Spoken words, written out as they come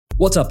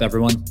What's up,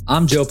 everyone?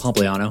 I'm Joe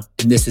Pompliano,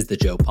 and this is The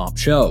Joe Pomp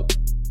Show.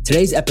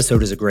 Today's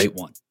episode is a great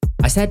one.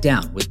 I sat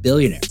down with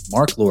billionaire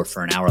Marc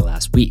for an hour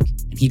last week,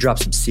 and he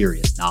dropped some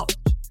serious knowledge.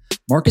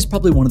 Marc is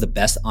probably one of the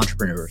best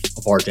entrepreneurs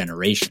of our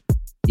generation.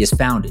 He has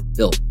founded,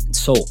 built, and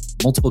sold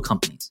multiple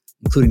companies,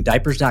 including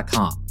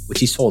Diapers.com, which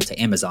he sold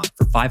to Amazon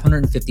for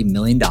 $550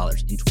 million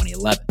in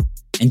 2011,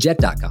 and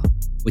Jet.com,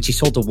 which he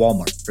sold to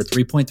Walmart for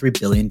 $3.3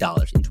 billion in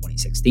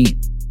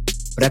 2016.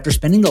 But after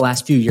spending the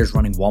last few years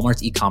running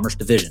Walmart's e-commerce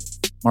division,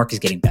 Marc is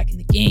getting back in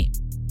the game.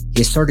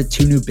 He has started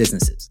 2 new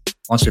businesses,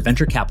 launched a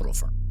venture capital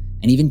firm,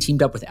 and even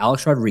teamed up with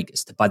Alex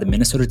Rodriguez to buy the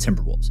Minnesota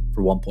Timberwolves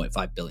for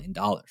 $1.5 billion.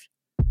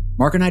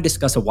 Marc and I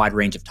discuss a wide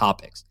range of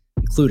topics,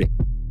 including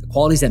the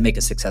qualities that make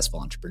a successful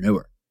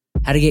entrepreneur,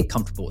 how to get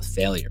comfortable with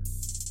failure,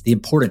 the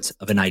importance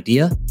of an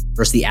idea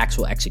versus the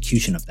actual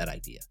execution of that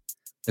idea,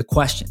 the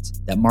questions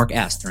that Marc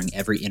asked during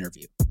every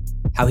interview,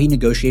 how he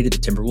negotiated the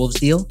Timberwolves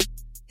deal,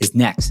 his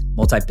next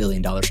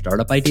multi-billion-dollar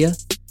startup idea,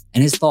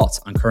 and his thoughts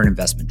on current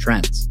investment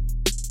trends.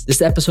 This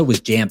episode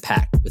was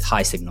jam-packed with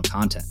high-signal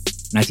content,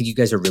 and I think you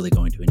guys are really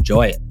going to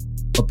enjoy it.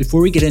 But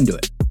before we get into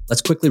it,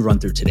 let's quickly run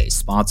through today's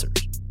sponsors.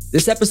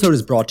 This episode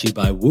is brought to you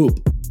by Whoop.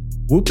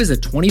 Whoop is a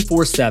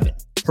 24/7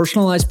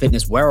 personalized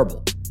fitness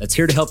wearable that's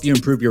here to help you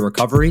improve your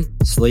recovery,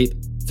 sleep,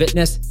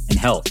 fitness, and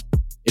health.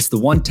 It's the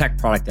one tech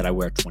product that I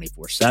wear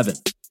 24/7.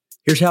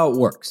 Here's how it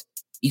works.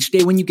 Each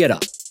day when you get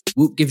up,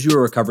 Whoop gives you a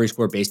recovery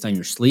score based on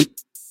your sleep,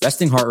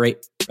 resting heart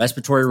rate,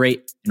 respiratory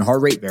rate, and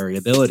heart rate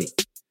variability.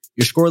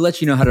 Your score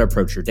lets you know how to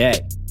approach your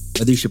day,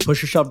 whether you should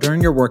push yourself during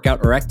your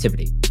workout or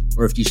activity,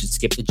 or if you should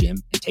skip the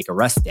gym and take a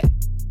rest day.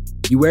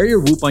 You wear your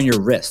Whoop on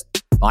your wrist,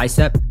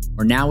 bicep,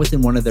 or now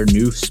within one of their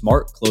new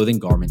smart clothing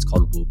garments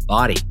called Whoop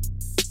Body.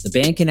 The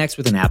band connects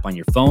with an app on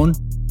your phone,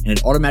 and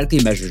it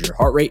automatically measures your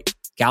heart rate,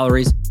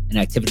 calories, and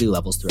activity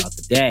levels throughout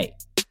the day.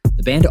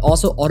 The band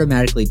also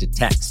automatically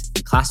detects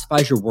and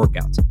classifies your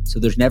workouts, so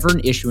there's never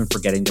an issue in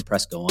forgetting to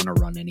press go on a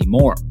run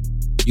anymore.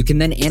 You can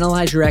then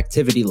analyze your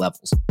activity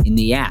levels in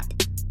the app.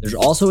 There's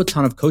also a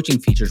ton of coaching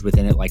features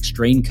within it like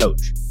Strain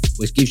Coach,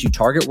 which gives you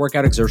target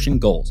workout exertion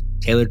goals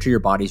tailored to your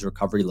body's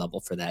recovery level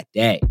for that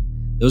day.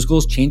 Those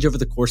goals change over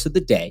the course of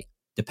the day,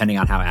 depending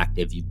on how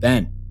active you've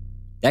been.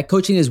 That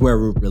coaching is where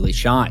Whoop really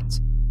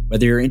shines.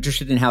 Whether you're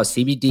interested in how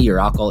CBD or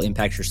alcohol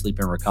impacts your sleep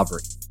and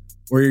recovery,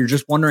 or you're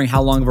just wondering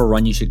how long of a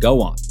run you should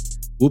go on,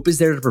 Whoop is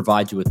there to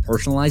provide you with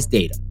personalized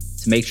data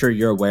to make sure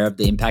you're aware of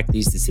the impact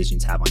these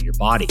decisions have on your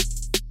body.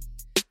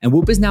 And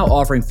Whoop is now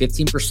offering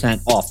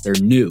 15% off their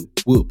new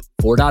Whoop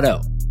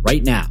 4.0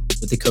 right now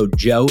with the code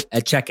JOE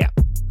at checkout.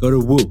 Go to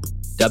Whoop,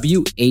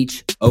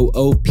 WHOOP.com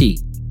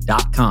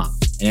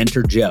and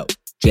enter Joe,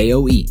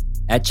 J-O-E,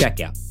 at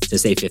checkout to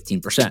save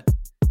 15%.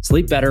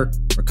 Sleep better,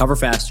 recover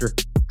faster,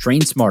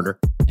 train smarter,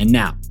 and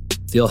now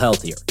feel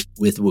healthier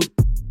with Whoop.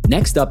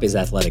 Next up is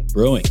Athletic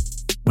Brewing.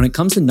 When it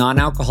comes to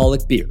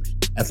non-alcoholic beers,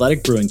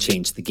 Athletic Brewing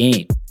changed the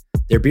game.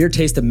 Their beer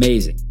tastes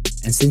amazing,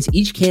 and since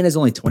each can is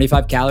only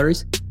 25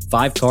 calories,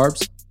 5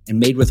 carbs, and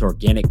made with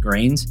organic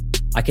grains,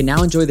 I can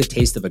now enjoy the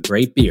taste of a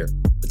great beer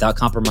without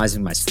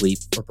compromising my sleep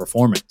or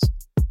performance.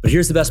 But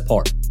here's the best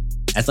part.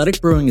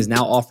 Athletic Brewing is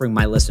now offering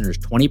my listeners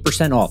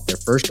 20% off their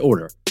first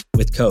order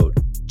with code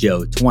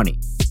JOE20.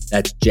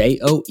 That's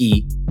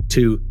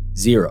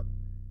JOE20.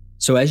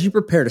 So as you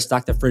prepare to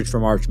stock the fridge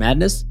for March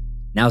Madness,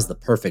 now's the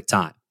perfect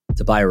time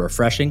to buy a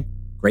refreshing,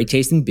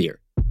 great-tasting beer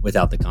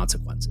without the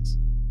consequences.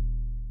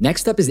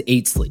 Next up is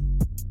 8 Sleep.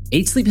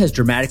 8 Sleep has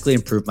dramatically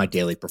improved my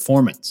daily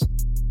performance.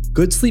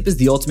 Good sleep is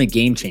the ultimate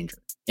game changer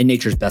and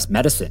nature's best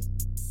medicine.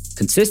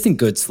 Consistent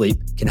good sleep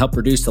can help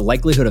reduce the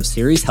likelihood of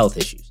serious health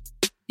issues.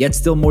 Yet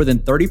still more than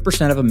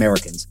 30% of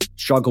Americans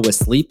struggle with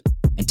sleep,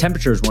 and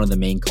temperature is one of the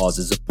main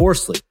causes of poor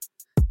sleep.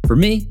 For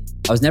me,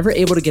 I was never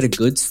able to get a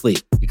good sleep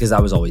because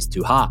I was always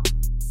too hot.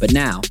 But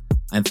now,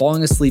 I'm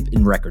falling asleep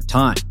in record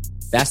time,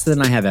 faster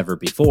than I have ever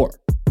before,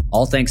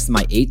 all thanks to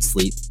my 8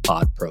 Sleep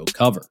Pod Pro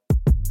cover.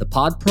 The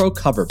Pod Pro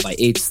cover by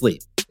 8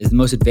 Sleep is the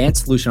most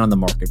advanced solution on the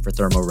market for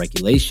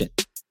thermoregulation.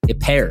 It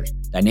pairs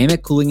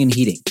dynamic cooling and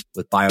heating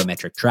with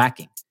biometric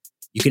tracking.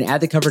 You can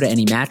add the cover to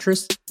any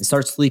mattress and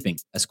start sleeping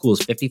as cool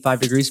as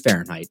 55 degrees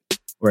Fahrenheit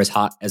or as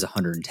hot as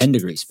 110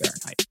 degrees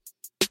Fahrenheit.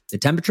 The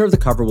temperature of the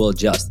cover will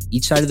adjust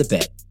each side of the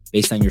bed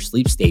based on your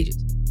sleep stages,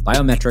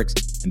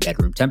 biometrics, and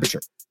bedroom temperature,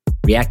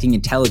 reacting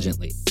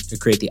intelligently to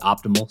create the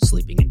optimal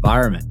sleeping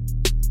environment.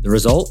 The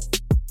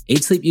result?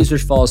 8 Sleep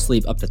users fall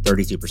asleep up to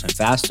 32%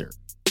 faster,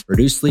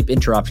 reduce sleep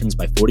interruptions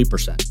by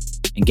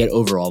 40%, and get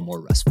overall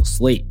more restful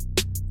sleep.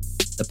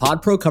 The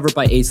Pod Pro cover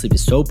by 8 Sleep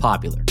is so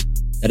popular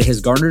that it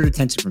has garnered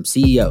attention from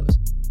CEOs,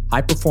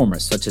 high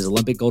performers such as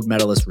Olympic gold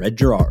medalist Red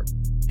Gerard,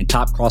 and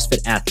top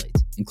CrossFit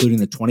athletes, including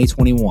the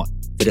 2021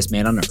 fittest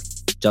man on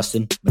earth,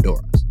 Justin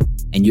Medeiros,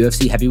 and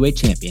UFC heavyweight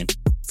champion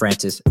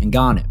Francis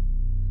Ngannou.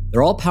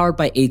 They're all powered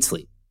by 8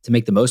 Sleep to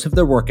make the most of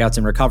their workouts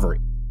and recovery.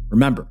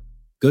 Remember,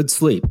 good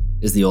sleep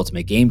is the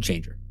ultimate game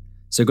changer.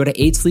 So go to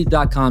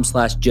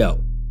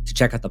 8sleep.com/Joe to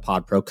check out the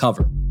Pod Pro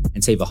cover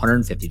and save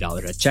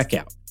 $150 at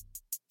checkout.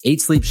 8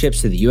 Sleep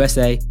ships to the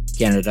USA,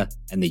 Canada,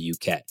 and the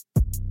UK.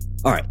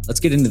 All right, let's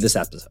get into this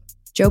episode.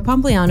 Joe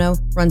Pompliano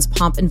runs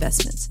Pomp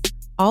Investments.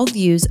 All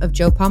views of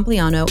Joe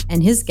Pompliano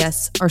and his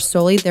guests are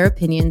solely their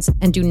opinions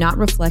and do not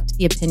reflect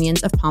the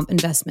opinions of Pomp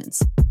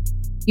Investments.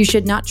 You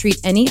should not treat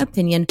any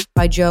opinion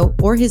by Joe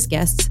or his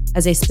guests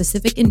as a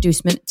specific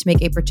inducement to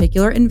make a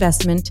particular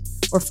investment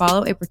or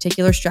follow a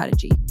particular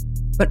strategy,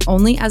 but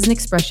only as an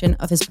expression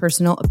of his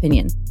personal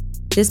opinion.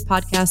 This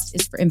podcast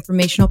is for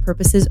informational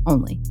purposes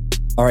only.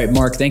 All right,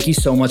 Marc, thank you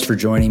so much for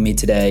joining me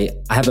today.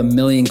 I have a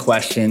million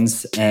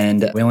questions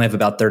and we only have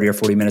about 30 or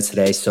 40 minutes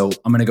today, so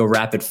I'm going to go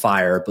rapid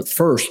fire. But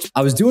first,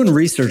 I was doing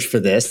research for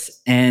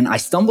this and I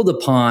stumbled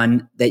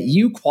upon that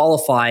you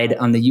qualified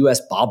on the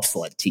U.S.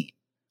 bobsled team.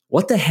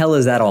 What the hell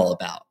is that all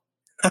about?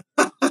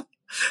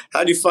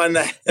 How'd you find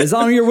that? It's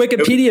on your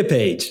Wikipedia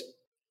page.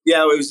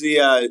 Yeah, it was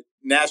the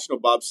national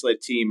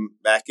bobsled team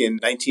back in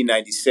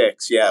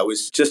 1996. Yeah, it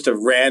was just a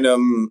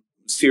random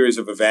series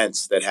of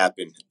events that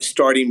happened,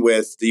 starting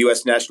with the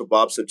U.S. national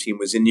bobsled team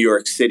was in New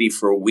York City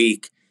for a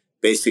week,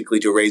 basically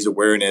to raise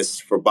awareness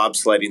for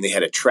bobsledding. They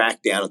had a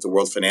track down at the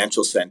World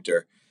Financial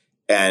Center,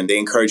 and they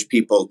encouraged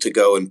people to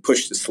go and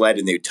push the sled,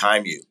 and they would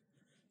time you.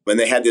 When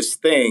they had this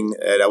thing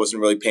that I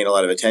wasn't really paying a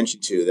lot of attention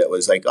to that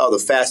was like, oh,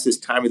 the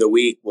fastest time of the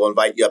week, we'll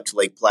invite you up to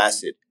Lake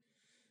Placid.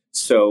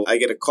 So I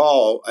get a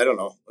call, I don't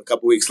know, a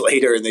couple weeks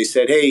later, and they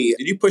said, hey,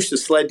 did you push the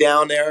sled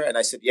down there? And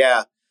I said,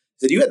 yeah.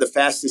 They said, you had the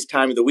fastest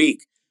time of the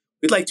week.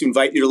 We'd like to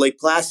invite you to Lake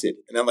Placid.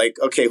 And I'm like,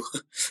 okay,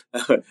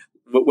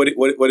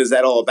 what is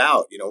that all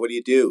about? You know, what do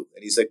you do?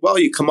 And he's like, well,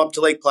 you come up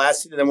to Lake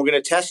Placid and then we're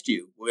going to test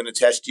you. We're going to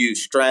test you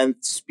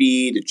strength,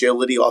 speed,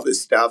 agility, all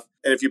this stuff.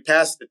 And if you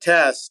pass the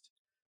test,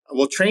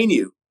 we'll train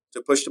you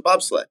to push the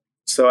bobsled.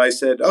 So I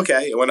said,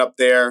 okay. I went up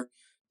there,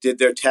 did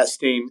their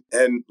testing,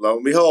 and lo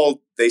and behold,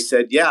 they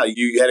said, yeah,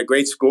 you had a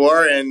great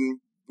score and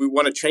we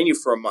want to train you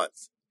for a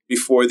month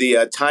before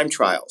the time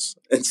trials.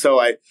 And so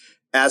I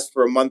asked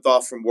for a month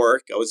off from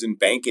work. I was in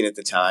banking at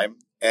the time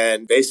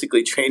and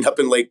basically trained up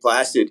in Lake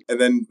Placid. And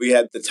then we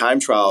had the time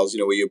trials,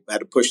 where you had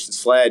to push the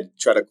sled,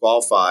 try to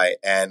qualify.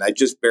 And I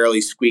just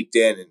barely squeaked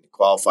in and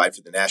qualified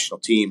for the national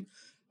team.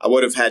 I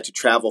would have had to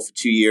travel for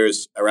 2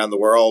 years around the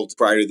world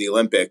prior to the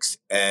Olympics.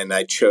 And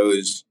I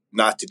chose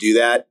not to do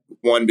that.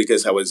 One,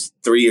 because I was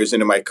 3 years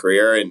into my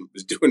career and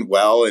was doing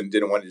well and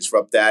didn't want to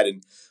disrupt that.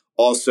 And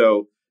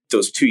also,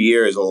 those 2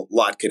 years, a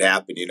lot could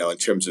happen, in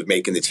terms of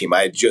making the team.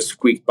 I had just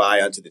squeaked by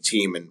onto the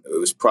team, and it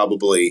was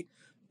probably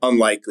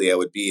unlikely I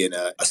would be in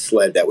a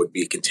sled that would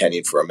be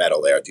contending for a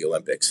medal there at the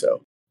Olympics.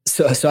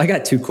 So I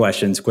got two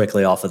questions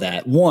quickly off of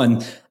that.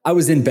 One, I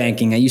was in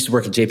banking. I used to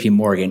work at JP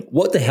Morgan.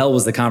 What the hell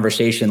was the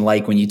conversation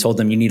like when you told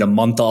them you need a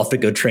month off to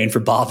go train for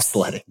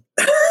bobsledding?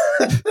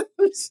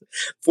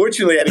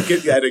 Fortunately, I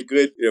had a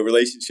good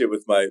relationship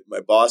with my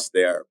boss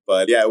there.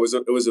 But yeah, it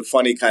was a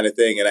funny kind of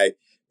thing. And I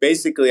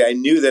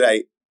knew that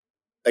I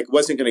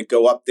wasn't going to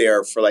go up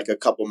there for like a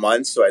couple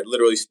months. So I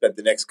literally spent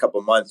the next couple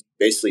months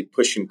basically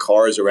pushing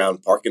cars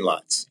around parking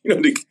lots,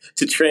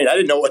 to train. I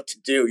didn't know what to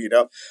do,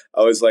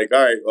 I was like,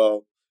 all right,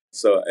 well,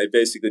 so I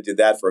basically did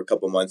that for a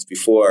couple months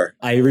before.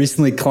 I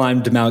recently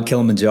climbed Mount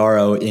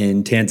Kilimanjaro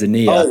in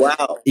Tanzania. Oh,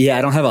 wow. Yeah,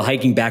 I don't have a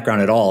hiking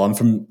background at all. I'm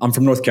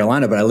from North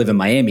Carolina, but I live in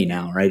Miami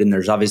now, right? And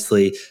there's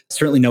obviously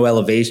certainly no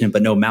elevation,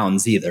 but no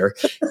mountains either.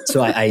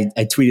 So I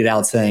tweeted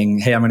out saying,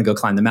 hey, I'm going to go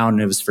climb the mountain.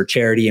 It was for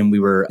charity and we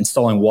were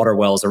installing water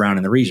wells around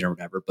in the region or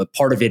whatever. But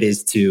part of it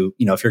is to,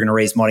 if you're going to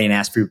raise money and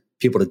ask for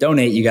people to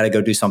donate, you got to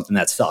go do something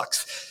that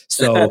sucks.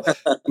 So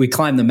we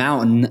climbed the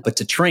mountain, but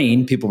to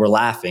train, people were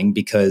laughing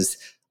because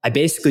I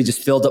basically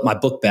just filled up my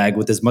book bag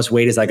with as much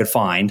weight as I could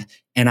find.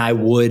 And I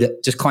would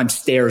just climb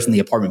stairs in the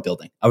apartment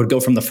building. I would go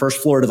from the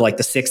first floor to like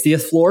the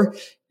 60th floor,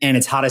 and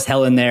it's hot as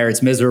hell in there.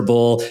 It's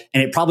miserable.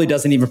 And it probably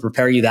doesn't even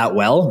prepare you that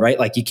well, right?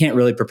 Like you can't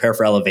really prepare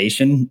for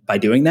elevation by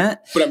doing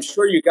that. But I'm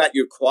sure you got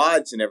your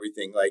quads and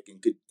everything like in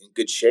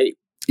good shape.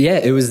 Yeah,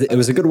 it was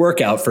a good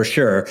workout for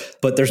sure,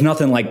 but there's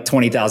nothing like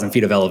 20,000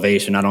 feet of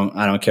elevation. I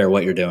don't care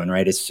what you're doing,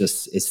 right?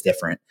 It's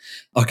different.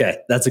 Okay,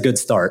 that's a good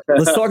start.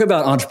 Let's talk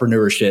about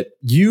entrepreneurship.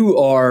 You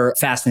are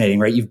fascinating,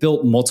 right? You've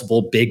built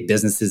multiple big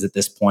businesses at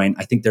this point.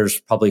 I think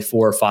there's probably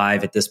 4 or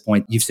 5 at this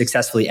point. You've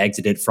successfully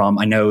exited from,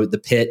 I know the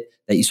Pit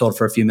that you sold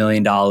for a few $1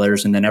 million.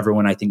 And then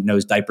everyone I think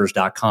knows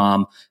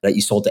diapers.com that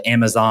you sold to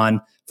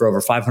Amazon for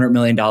over $500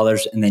 million.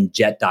 And then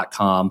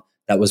jet.com.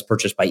 That was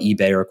purchased by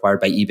eBay or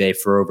acquired by eBay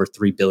for over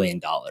 $3 billion.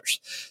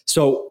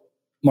 So,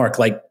 Marc,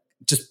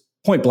 just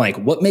point blank,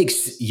 what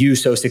makes you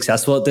so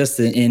successful at this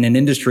in an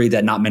industry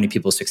that not many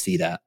people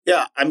succeed at?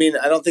 Yeah, I mean,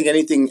 I don't think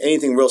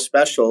anything real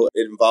special.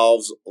 It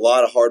involves a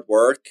lot of hard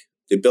work,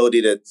 the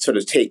ability to sort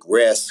of take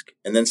risk,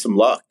 and then some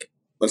luck.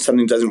 When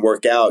something doesn't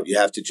work out, you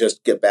have to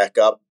just get back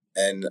up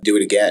and do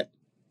it again.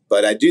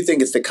 But I do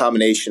think it's the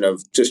combination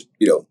of just,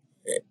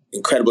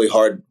 incredibly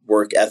hard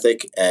work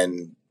ethic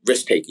and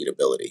risk-taking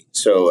ability.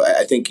 So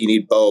I think you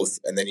need both,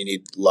 and then you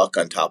need luck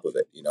on top of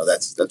it.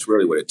 That's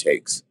really what it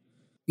takes.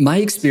 My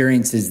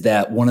experience is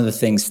that one of the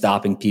things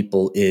stopping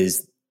people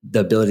is the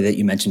ability that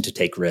you mentioned to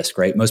take risk,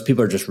 right? Most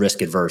people are just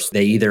risk adverse.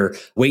 They either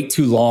wait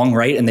too long,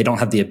 right? And they don't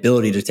have the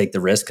ability to take the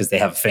risk because they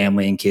have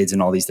family and kids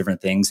and all these different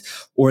things,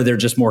 or they're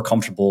just more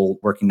comfortable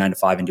working 9 to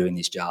 5 and doing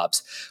these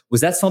jobs.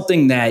 Was that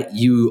something that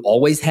you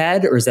always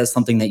had, or is that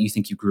something that you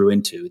think you grew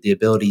into, the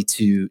ability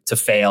to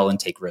fail and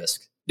take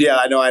risk? Yeah,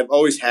 I know I've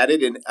always had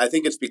it. And I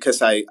think it's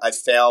because I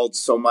failed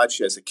so much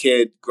as a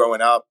kid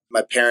growing up.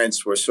 My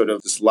parents were sort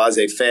of this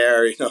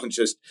laissez-faire,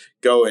 just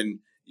go and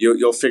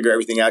you'll figure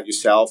everything out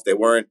yourself. They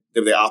were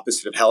the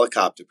opposite of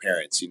helicopter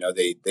parents.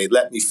 They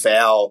let me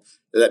fail.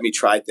 They let me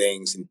try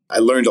things. And I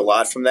learned a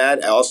lot from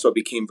that. I also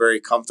became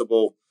very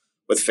comfortable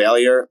with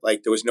failure.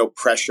 Like there was no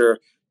pressure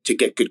to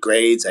get good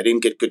grades. I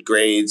didn't get good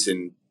grades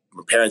and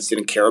my parents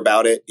didn't care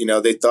about it.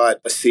 They thought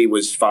a C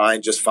was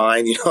fine, just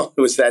fine. It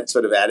was that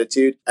sort of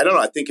attitude. I don't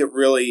know. I think it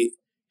really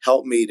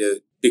helped me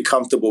to be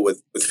comfortable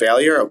with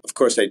failure. Of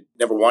course, I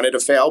never wanted to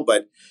fail,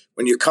 but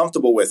when you're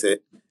comfortable with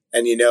it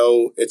and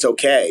it's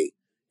okay,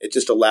 it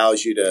just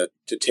allows you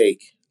to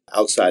take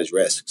outsized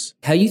risks.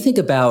 How you think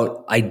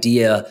about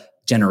idea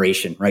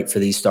generation, right, for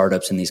these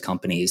startups and these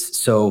companies.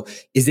 So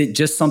is it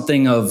just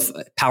something of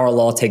power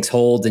law takes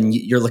hold and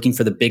you're looking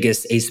for the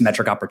biggest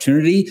asymmetric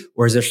opportunity,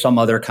 or is there some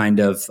other kind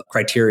of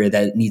criteria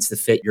that needs to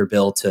fit your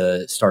bill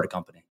to start a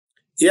company?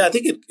 Yeah, I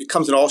think it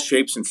comes in all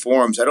shapes and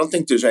forms. I don't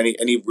think there's any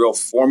real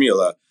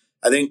formula.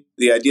 I think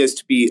the idea is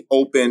to be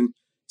open,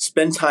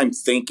 spend time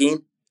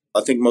thinking.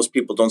 I think most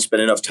people don't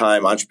spend enough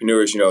time,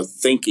 entrepreneurs,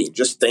 thinking,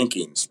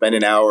 spend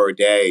an hour a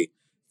day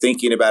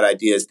thinking about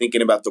ideas,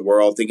 thinking about the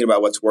world, thinking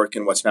about what's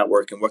working, what's not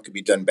working, what could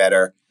be done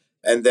better.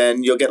 And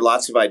then you'll get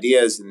lots of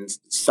ideas and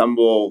some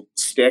will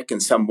stick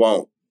and some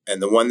won't.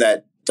 And the one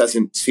that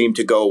doesn't seem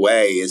to go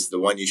away is the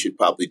one you should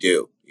probably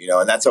do,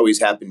 and that's always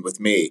happened with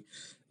me.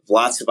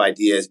 Lots of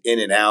ideas in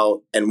and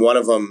out. And one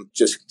of them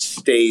just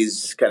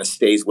stays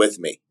with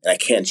me and I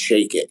can't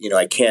shake it.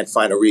 I can't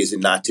find a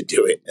reason not to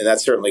do it. And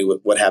that's certainly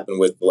what happened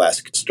with the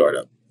last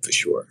startup for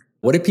sure.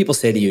 What did people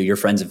say to you, your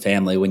friends and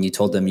family, when you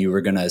told them you were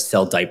going to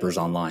sell diapers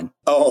online?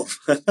 Oh,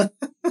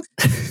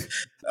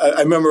 I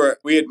remember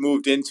we had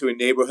moved into a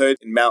neighborhood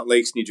in Mountain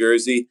Lakes, New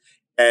Jersey.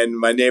 And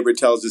my neighbor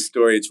tells this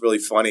story. It's really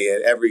funny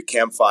at every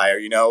campfire,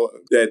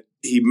 that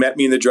he met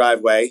me in the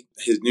driveway,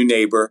 his new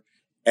neighbor.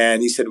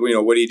 And he said,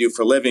 well, what do you do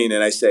for a living?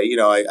 And I say,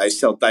 I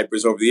sell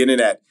diapers over the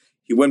internet.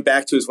 He went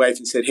back to his wife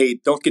and said, hey,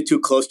 don't get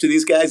too close to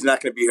these guys. They're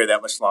not going to be here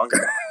that much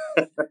longer.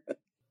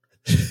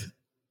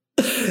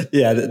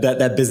 Yeah,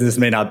 that business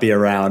may not be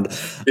around.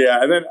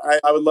 Yeah, and then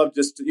I would love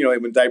just,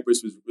 when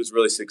diapers was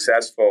really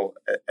successful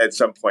at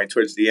some point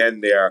towards the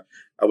end there,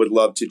 I would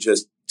love to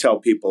just tell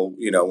people,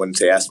 when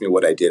they ask me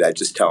what I did, I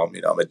just tell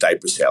them, I'm a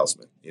diaper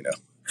salesman,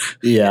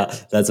 Yeah,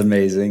 that's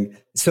amazing.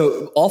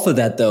 So off of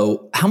that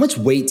though, how much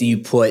weight do you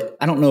put?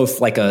 I don't know if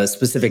like a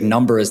specific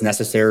number is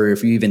necessary or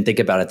if you even think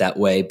about it that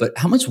way, but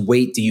how much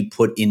weight do you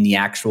put in the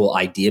actual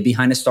idea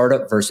behind a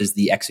startup versus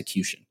the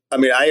execution? I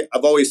mean,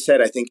 I've always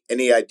said, I think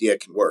any idea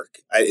can work.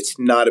 It's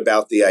not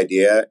about the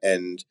idea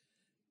and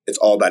it's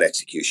all about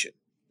execution.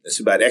 It's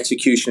about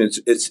execution.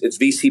 It's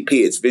VCP.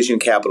 It's vision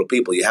capital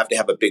people. You have to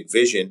have a big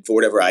vision for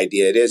whatever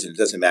idea it is. And it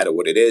doesn't matter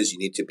what it is. You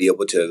need to be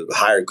able to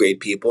hire great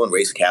people and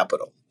raise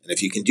capital. And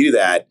if you can do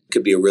that, it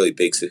could be a really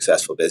big,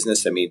 successful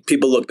business. I mean,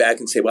 people look back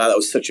and say, wow, that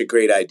was such a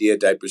great idea,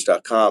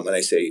 diapers.com. And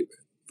I say,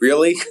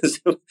 really? Because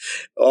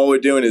all we're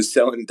doing is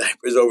selling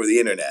diapers over the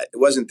internet. It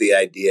wasn't the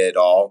idea at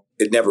all.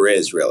 It never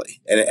is,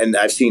 really. And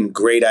I've seen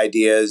great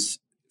ideas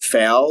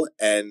fail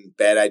and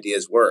bad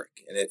ideas work.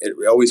 And it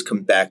always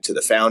comes back to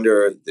the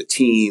founder, the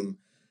team,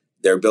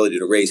 their ability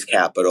to raise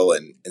capital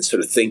and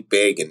sort of think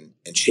big and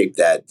shape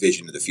that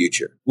vision of the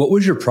future. What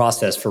was your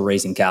process for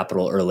raising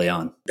capital early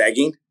on?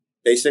 Begging.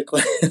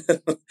 Basically,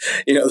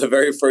 the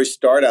very first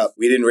startup,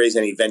 we didn't raise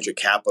any venture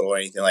capital or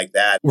anything like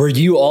that. Were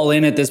you all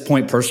in at this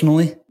point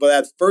personally? But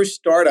that first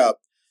startup,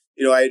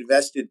 I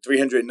invested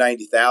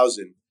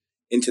 $390,000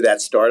 into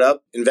that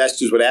startup.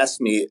 Investors would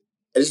ask me,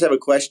 I just have a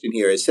question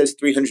here. It says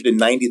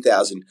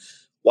 $390,000.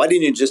 Why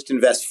didn't you just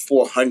invest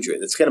 $400,000?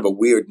 That's kind of a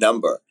weird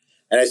number.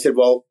 And I said,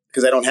 well,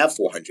 because I don't have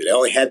 $400,000. I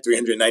only had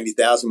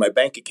 $390,000 in my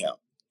bank account.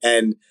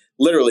 And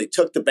literally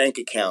took the bank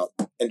account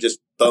and just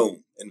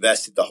boom,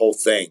 invested the whole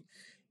thing.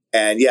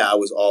 And yeah, I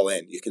was all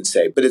in, you can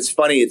say. But it's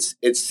funny,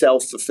 it's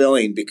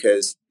self-fulfilling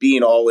because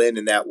being all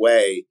in that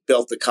way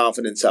built the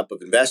confidence up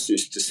of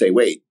investors to say,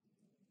 wait,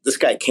 this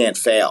guy can't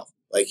fail.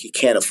 Like he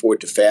can't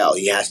afford to fail.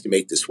 He has to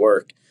make this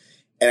work.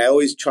 And I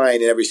always try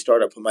and in every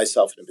startup put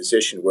myself in a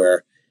position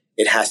where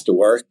it has to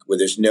work, where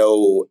there's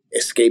no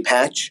escape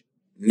hatch,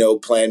 no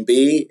plan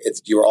B.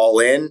 You're all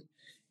in.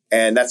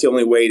 And that's the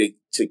only way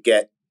to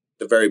get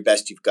the very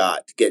best you've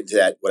got to get into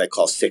that, what I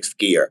call sixth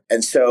gear.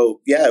 And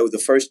so,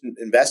 the first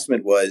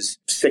investment was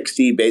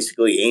 60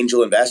 basically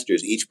angel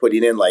investors, each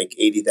putting in like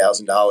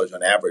 $80,000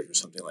 on average or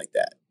something like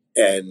that.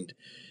 And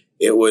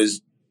it was,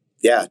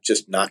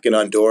 just knocking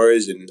on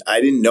doors. And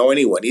I didn't know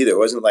anyone either. It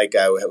wasn't like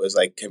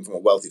came from a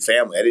wealthy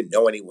family. I didn't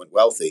know anyone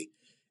wealthy.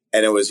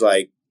 And it was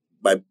like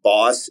my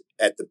boss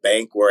at the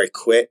bank where I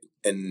quit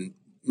and,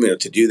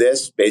 to do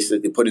this,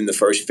 basically put in the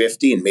first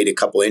 50 and made a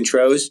couple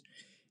intros.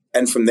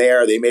 And from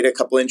there, they made a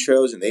couple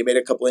intros and they made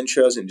a couple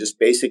intros, and just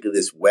basically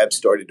this web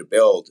started to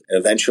build. And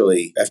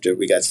eventually, after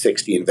we got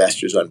 60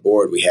 investors on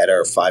board, we had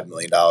our $5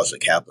 million of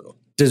capital.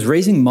 Does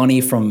raising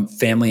money from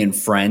family and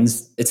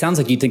friends, it sounds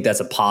like you think that's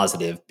a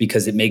positive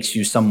because it makes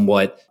you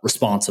somewhat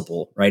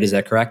responsible, right? Is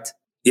that correct?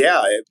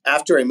 Yeah.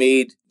 After I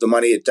made the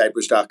money at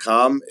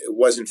diapers.com, it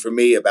wasn't for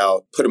me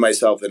about putting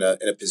myself in a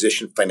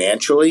position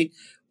financially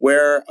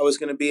where I was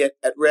going to be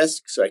at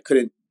risk. So I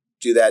couldn't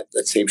do that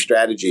same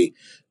strategy.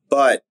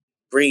 But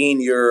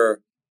bringing your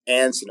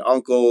aunts and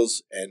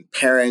uncles and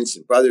parents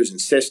and brothers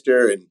and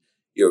sister and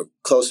your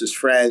closest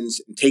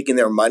friends and taking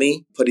their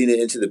money, putting it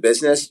into the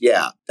business,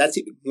 yeah, that's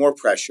even more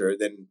pressure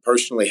than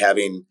personally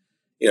having,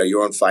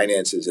 your own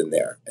finances in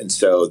there. And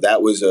so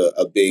that was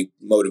a big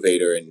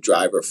motivator and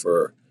driver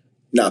for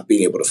not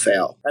being able to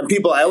fail. And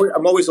people,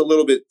 I'm always a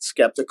little bit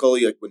skeptical.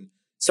 Like when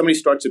somebody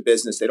starts a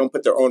business, they don't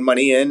put their own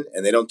money in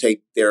and they don't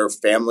take their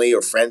family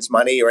or friends'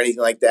 money or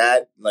anything like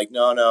that. I'm like,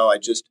 no, I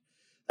just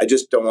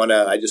don't want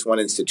to, I just want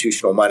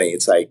institutional money.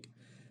 It's like,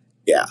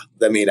 yeah,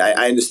 I mean,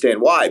 I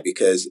understand why,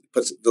 because it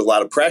puts a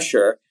lot of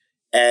pressure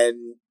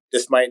and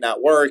this might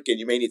not work and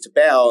you may need to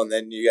bail and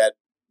then you got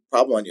a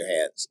problem on your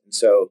hands. And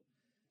so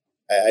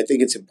I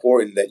think it's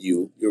important that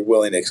you're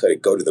willing to sort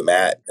of go to the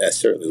mat. And I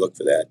certainly look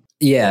for that.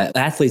 Yeah,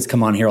 athletes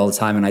come on here all the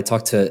time and I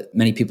talk to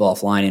many people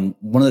offline. And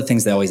one of the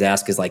things they always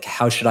ask is like,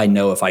 how should I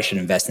know if I should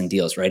invest in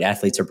deals, right?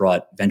 Athletes are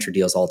brought venture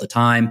deals all the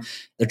time.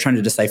 They're trying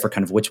to decipher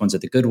kind of which ones are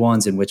the good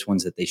ones and which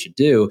ones that they should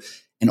do.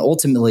 And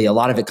ultimately, a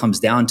lot of it comes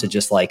down to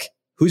just like,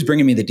 who's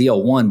bringing me the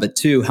deal? One, but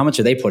two, how much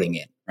are they putting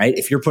in, right?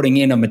 If you're putting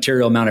in a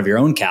material amount of your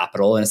own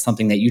capital and it's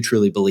something that you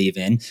truly believe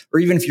in, or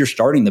even if you're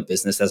starting the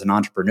business as an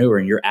entrepreneur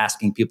and you're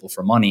asking people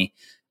for money,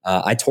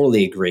 I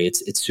totally agree.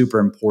 It's super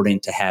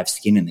important to have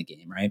skin in the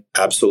game, right?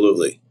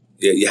 Absolutely.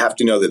 Yeah, you have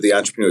to know that the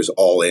entrepreneur is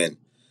all in.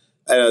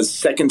 And a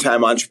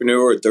second-time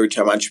entrepreneur or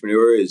third-time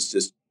entrepreneur is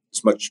just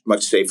much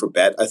safer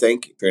bet, I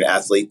think. If you're an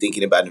athlete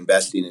thinking about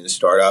investing in a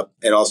startup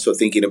and also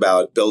thinking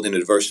about building a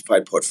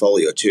diversified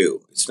portfolio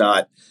too. It's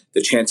not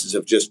the chances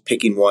of just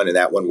picking one and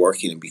that one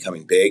working and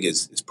becoming big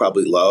is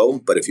probably low.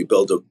 But if you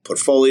build a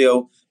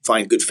portfolio,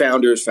 find good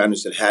founders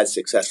that had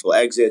successful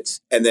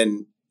exits, and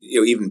then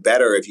even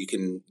better if you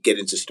can get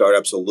into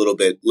startups a little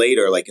bit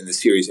later, like in the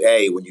Series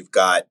A, when you've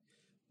got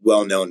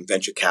well-known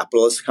venture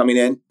capitalists coming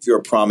in. If you're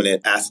a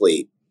prominent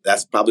athlete,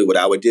 that's probably what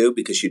I would do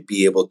because you'd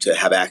be able to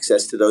have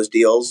access to those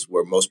deals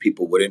where most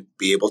people wouldn't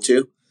be able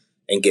to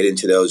and get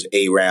into those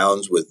A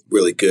rounds with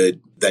really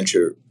good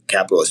venture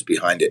capitalists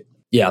behind it.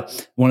 Yeah.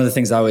 One of the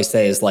things I always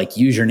say is like,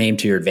 use your name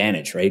to your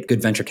advantage, right? Good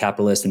venture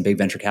capitalists and big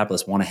venture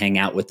capitalists want to hang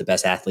out with the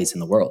best athletes in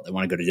the world. They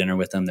want to go to dinner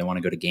with them. They want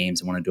to go to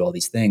games. They want to do all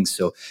these things.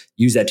 So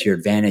use that to your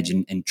advantage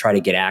and try to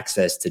get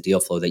access to deal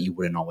flow that you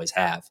wouldn't always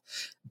have.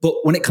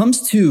 But when it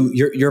comes to,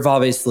 you're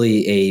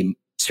obviously a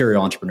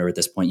serial entrepreneur at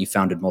this point. You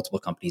founded multiple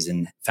companies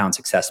and found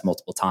success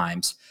multiple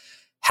times.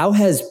 How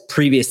has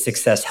previous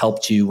success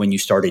helped you when you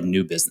started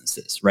new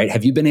businesses, right?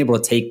 Have you been able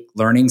to take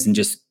learnings and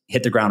just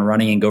hit the ground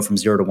running and go from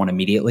 0 to 1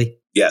 immediately?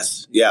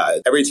 Yes. Yeah.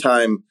 Every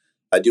time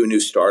I do a new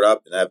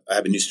startup, and I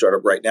have a new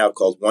startup right now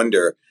called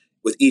Wonder,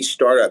 with each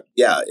startup,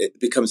 it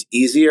becomes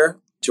easier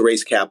to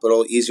raise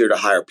capital, easier to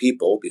hire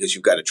people because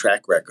you've got a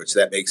track record. So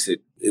that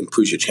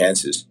improves your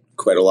chances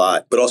quite a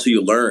lot. But also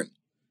you learn,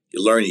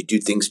 you do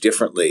things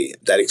differently.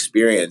 That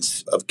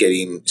experience of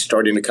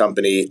starting a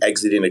company,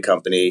 exiting a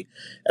company,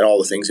 and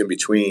all the things in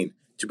between,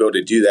 to be able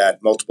to do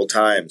that multiple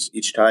times,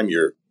 each time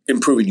you're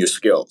improving your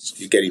skills,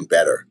 you're getting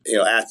better.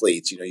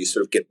 Athletes, you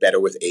sort of get better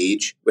with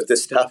age with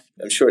this stuff.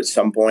 I'm sure at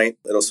some point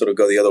it'll sort of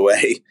go the other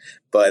way.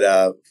 But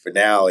for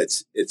now,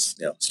 it's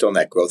still in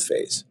that growth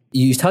phase.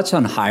 You touched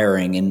on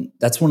hiring, and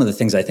that's one of the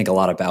things I think a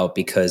lot about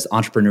because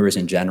entrepreneurs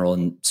in general,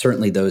 and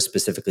certainly those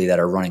specifically that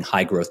are running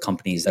high growth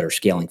companies that are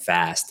scaling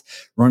fast,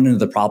 run into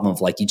the problem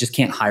of like, you just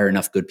can't hire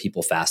enough good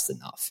people fast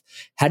enough.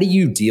 How do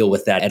you deal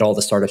with that at all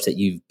the startups that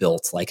you've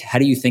built? Like, how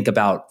do you think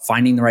about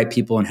finding the right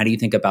people and how do you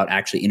think about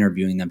actually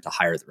interviewing them to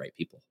hire the right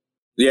people?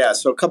 Yeah,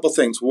 so a couple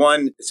things.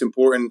 One, it's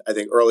important, I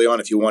think, early on,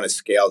 if you want to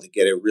scale, to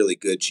get a really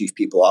good chief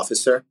people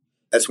officer.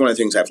 That's one of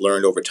the things I've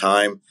learned over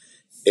time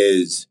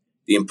is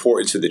the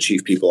importance of the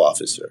chief people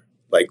officer.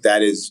 Like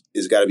that is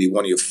got to be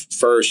one of your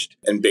first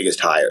and biggest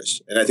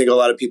hires. And I think a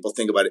lot of people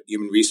think about it,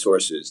 human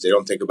resources. They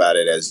don't think about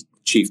it as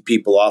chief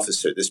people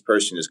officer. This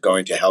person is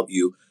going to help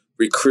you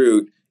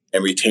recruit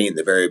and retain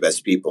the very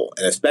best people.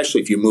 And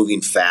especially if you're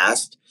moving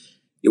fast,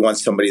 you want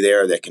somebody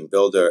there that can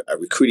build a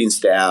recruiting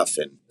staff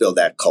and build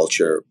that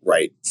culture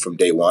right from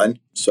day one.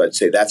 So I'd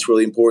say that's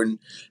really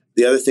important.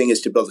 The other thing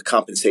is to build a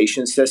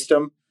compensation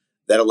system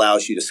that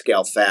allows you to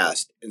scale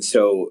fast. And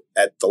so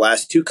at the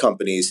last two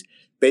companies,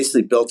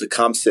 basically built a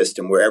comp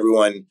system where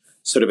everyone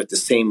sort of at the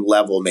same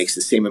level makes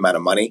the same amount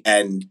of money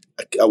and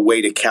a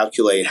way to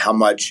calculate how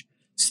much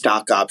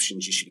stock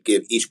options you should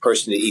give each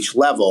person at each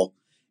level.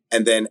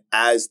 And then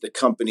as the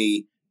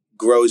company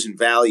grows in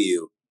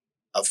value,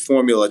 a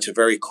formula to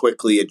very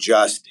quickly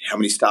adjust how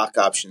many stock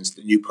options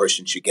the new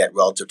person should get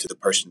relative to the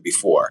person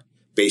before,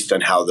 based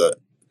on how the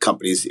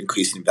company is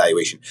increasing in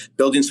valuation.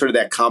 Building sort of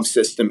that comp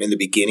system in the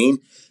beginning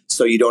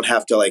So you don't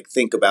have to like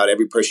think about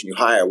every person you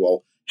hire.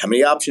 Well, how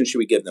many options should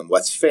we give them?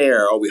 What's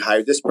fair? Oh, we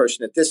hired this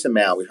person at this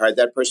amount. We hired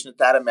that person at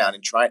that amount,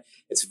 and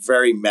it's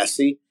very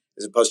messy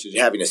as opposed to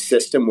having a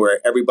system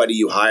where everybody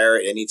you hire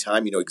at any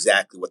time, you know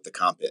exactly what the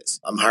comp is.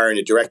 I'm hiring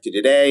a director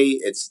today.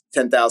 It's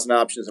 10,000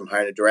 options. I'm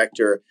hiring a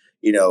director,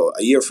 a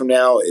year from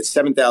now, it's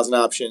 7,000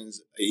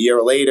 options. A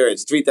year later,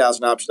 it's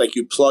 3,000 options. Like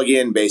you plug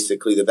in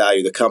basically the value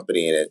of the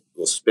company and it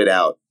will spit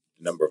out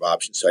a number of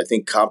options. So I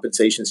think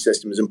compensation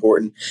system is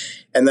important.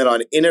 And then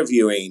on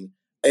interview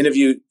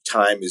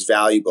time is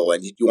valuable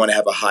and you want to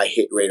have a high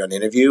hit rate on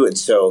interview. And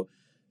so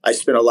I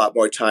spend a lot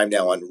more time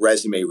now on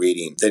resume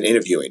reading than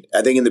interviewing.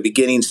 I think in the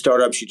beginning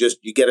startups,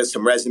 you get us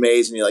some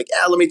resumes and you're like,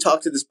 let me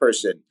talk to this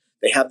person.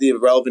 They have the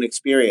relevant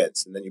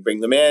experience. And then you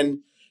bring them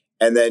in.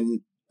 And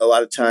then a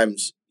lot of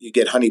times you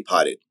get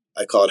honeypotted.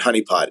 I call it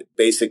honeypotted.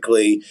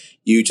 Basically,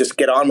 you just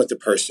get on with the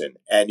person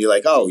and you're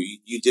like,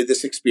 you did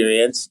this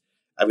experience.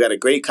 I've got a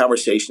great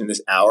conversation in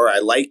this hour. I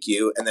like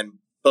you. And then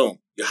boom,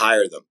 you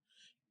hire them.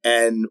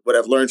 And what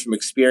I've learned from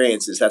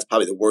experience is that's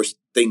probably the worst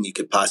thing you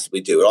could possibly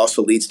do. It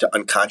also leads to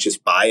unconscious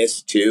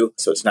bias too.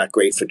 So it's not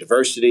great for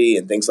diversity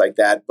and things like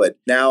that. But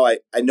now I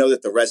know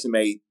that the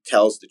resume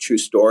tells the true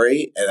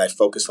story and I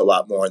focus a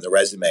lot more on the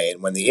resume.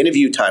 And when the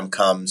interview time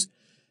comes,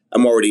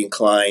 I'm already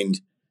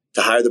inclined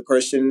to hire the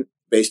person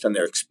based on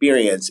their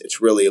experience. It's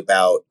really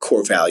about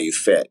core value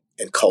fit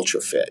and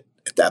culture fit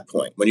at that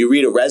point. When you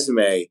read a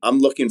resume, I'm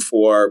looking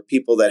for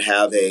people that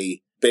have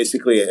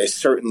basically a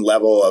certain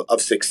level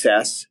of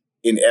success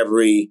in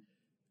every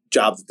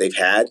job that they've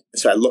had.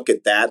 So I look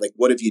at that, like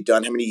what have you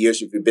done? How many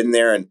years have you been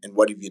there and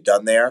what have you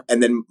done there?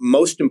 And then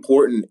most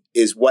important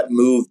is what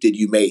move did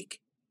you make?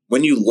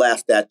 When you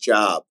left that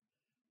job,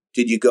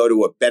 did you go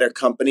to a better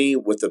company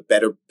with a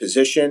better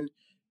position?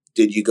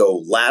 Did you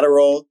go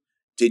lateral?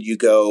 Did you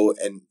go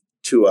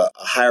to a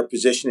higher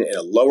position in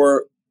a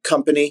lower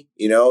company?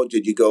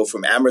 Did you go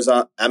from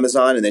Amazon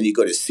and then you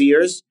go to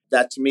Sears?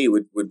 That to me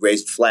would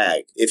raise a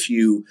flag. If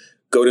you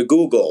go to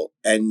Google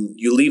and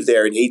you leave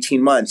there in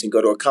 18 months and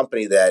go to a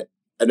company that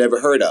I've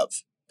never heard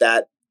of,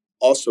 that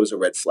also is a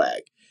red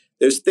flag.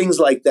 There's things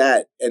like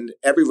that. And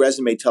every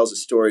resume tells a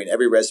story and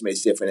every resume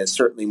is different. It's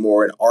certainly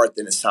more an art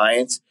than a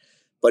science.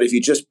 But if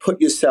you just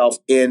put yourself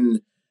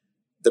in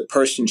the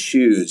person's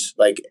shoes,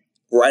 like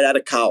right out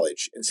of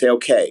college and say,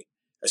 okay,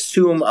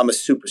 assume I'm a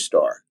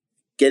superstar.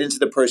 Get into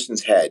the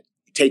person's head.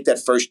 You take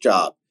that first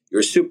job. You're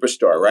a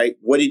superstar, right?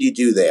 What did you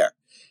do there?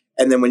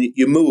 And then when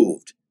you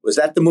moved, was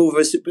that the move of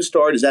a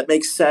superstar? Does that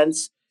make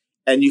sense?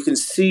 And you can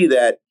see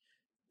that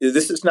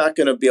this is not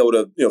going to be able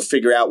to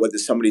figure out whether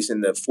somebody's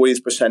in the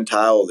 40th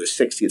percentile or the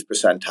 60th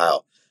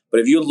percentile. But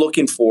if you're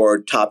looking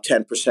for top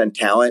 10%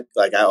 talent,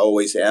 like I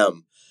always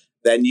am,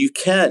 then you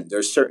can.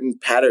 There's certain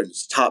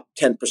patterns, top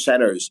 10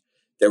 percenters,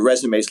 their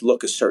resumes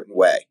look a certain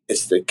way.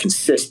 It's the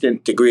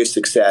consistent degree of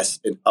success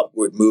and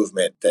upward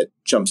movement that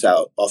jumps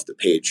out off the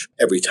page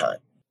every time.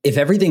 If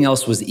everything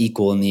else was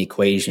equal in the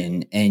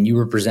equation and you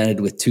were presented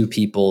with two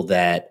people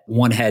that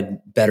one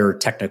had better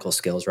technical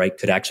skills, right,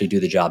 could actually do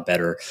the job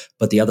better,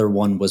 but the other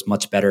one was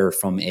much better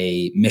from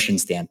a mission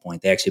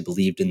standpoint. They actually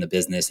believed in the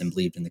business and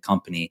believed in the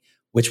company.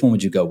 Which one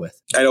would you go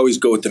with? I'd always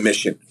go with the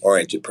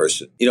mission-oriented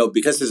person.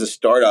 Because as a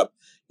startup,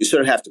 you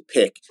sort of have to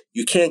pick.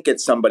 You can't get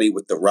somebody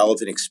with the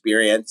relevant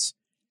experience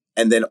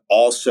and then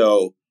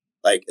also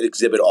like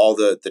exhibit all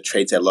the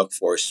traits I look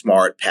for: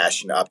 smart,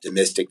 passionate,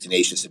 optimistic,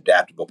 tenacious,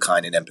 adaptable,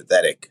 kind, and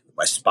empathetic.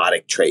 My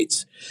SPOTIC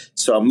traits.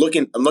 So I'm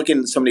looking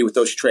at somebody with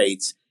those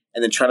traits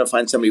and then trying to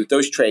find somebody with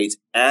those traits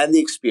and the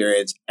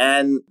experience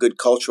and good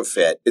cultural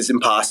fit is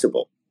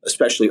impossible,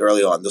 especially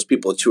early on. Those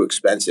people are too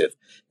expensive.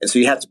 And so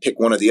you have to pick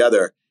one or the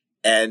other.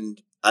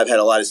 And I've had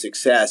a lot of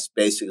success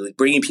basically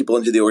bringing people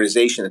into the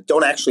organization that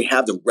don't actually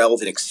have the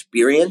relevant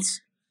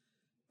experience,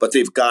 but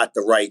they've got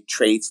the right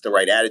traits, the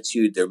right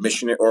attitude, they're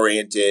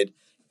mission-oriented,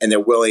 and they're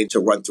willing to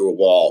run through a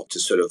wall to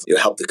sort of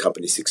help the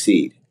company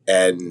succeed.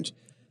 And,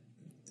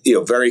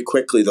 very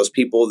quickly, those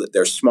people that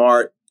they're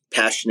smart,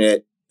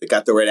 passionate, they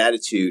got the right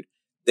attitude,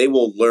 they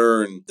will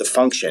learn the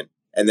function.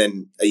 And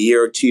then a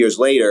year or 2 years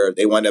later,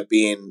 they wind up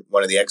being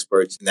one of the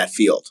experts in that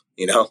field,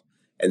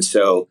 And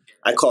so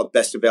I call it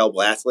best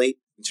available athlete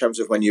in terms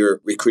of when you're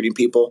recruiting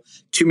people.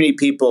 Too many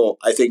people,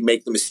 I think,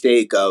 make the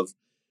mistake of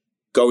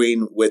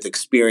going with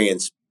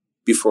experience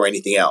before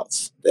anything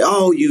else.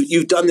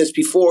 You've done this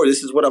before.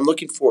 This is what I'm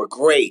looking for.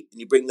 Great. And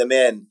you bring them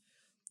in.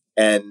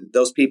 And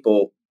those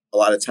people, a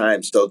lot of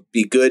times, they'll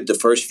be good the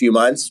first few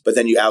months, but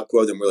then you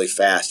outgrow them really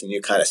fast and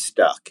you're kind of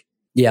stuck.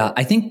 Yeah,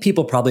 I think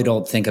people probably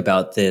don't think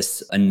about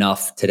this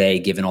enough today,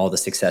 given all the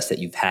success that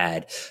you've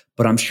had.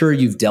 But I'm sure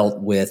you've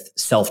dealt with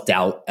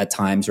self-doubt at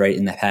times, right,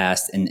 in the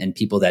past, and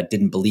people that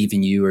didn't believe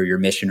in you or your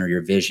mission or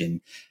your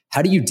vision.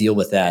 How do you deal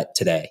with that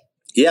today?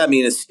 Yeah,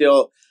 it's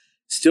still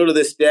to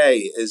this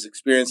day, as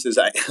experienced as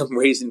I am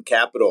raising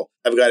capital,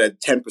 I've got a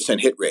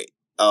 10% hit rate.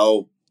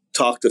 I'll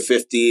talk to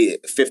 50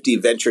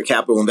 venture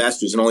capital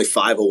investors and only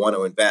 5 will want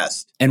to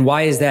invest. And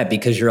why is that?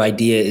 Because your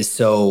idea is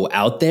so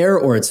out there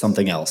or it's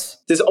something else?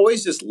 There's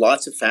always just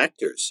lots of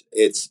factors.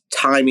 It's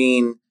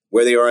timing,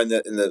 where they are in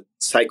the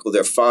cycle of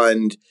their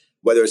fund,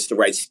 whether it's the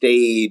right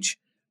stage,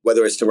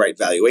 whether it's the right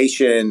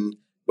valuation,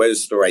 whether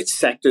it's the right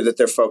sector that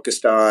they're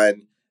focused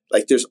on.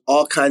 Like there's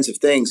all kinds of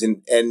things.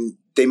 And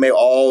they may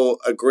all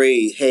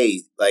agree,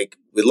 hey, like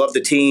we love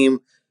the team.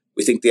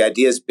 We think the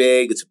idea is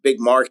big. It's a big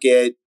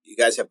market. You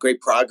guys have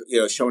great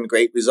progress, showing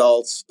great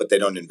results, but they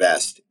don't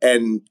invest.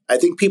 And I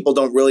think people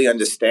don't really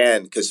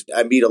understand, because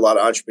I meet a lot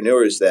of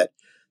entrepreneurs that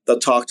they'll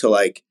talk to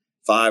like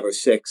 5 or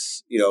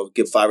 6,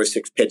 give 5 or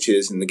 6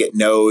 pitches and they get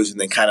no's and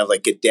then kind of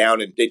like get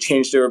down and they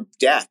change their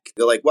deck.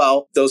 They're like,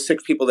 well, those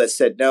 6 people that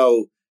said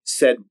no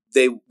said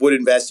they would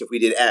invest if we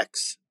did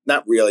X.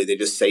 Not really. They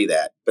just say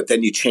that. But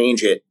then you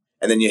change it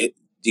and then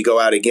you go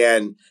out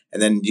again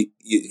and then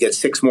you get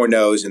 6 more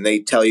no's and they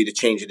tell you to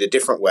change it a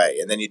different way.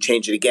 And then you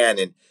change it again.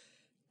 And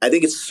I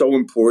think it's so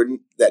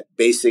important that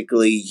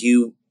basically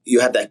you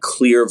have that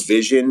clear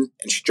vision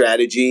and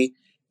strategy,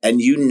 and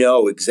you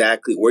know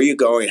exactly where you're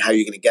going and how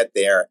you're going to get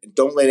there. And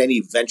don't let any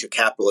venture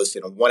capitalist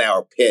in a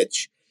 1-hour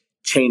pitch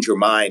change your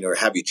mind or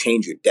have you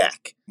change your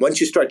deck.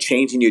 Once you start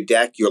changing your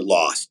deck, you're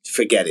lost.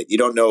 Forget it. You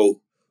don't know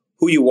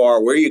who you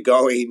are, where you're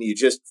going. You're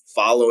just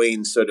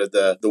following sort of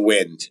the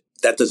wind.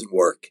 That doesn't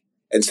work.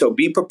 And so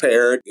be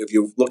prepared. If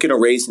you're looking to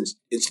raise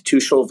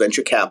institutional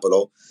venture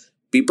capital,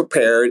 be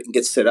prepared and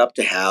get set up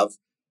to have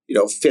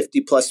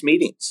 50 plus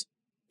meetings.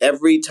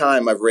 Every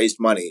time I've raised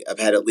money, I've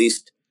had at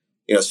least,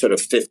 sort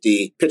of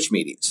 50 pitch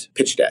meetings,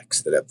 pitch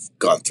decks that I've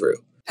gone through.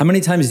 How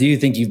many times do you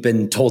think you've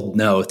been told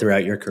no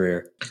throughout your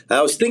career?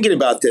 I was thinking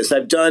about this.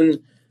 I've done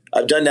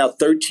now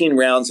 13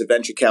 rounds of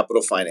venture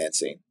capital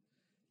financing.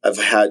 I've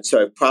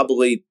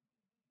probably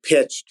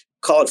pitched,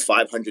 call it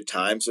 500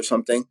 times or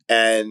something.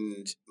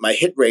 And my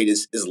hit rate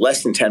is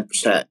less than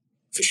 10%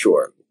 for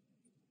sure.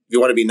 If you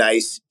want to be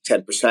nice,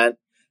 10%,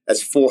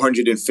 that's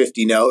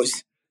 450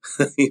 no's.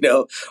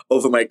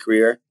 Over my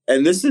career.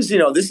 And this is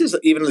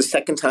even the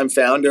second time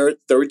founder,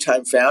 third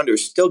time founder,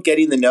 still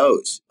getting the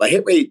no's. My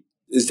hit rate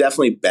is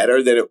definitely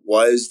better than it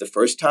was the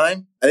first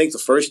time. I think the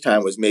first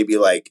time was maybe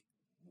like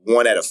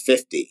 1 out of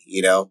 50,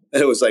 And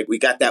it was like, we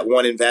got that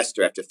one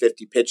investor after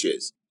 50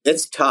 pitches.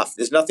 It's tough.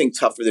 There's nothing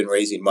tougher than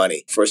raising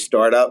money for a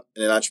startup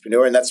and an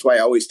entrepreneur. And that's why I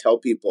always tell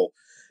people,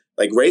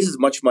 like, raise as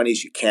much money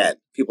as you can.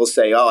 People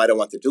say, oh, I don't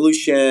want the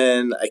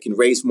dilution. I can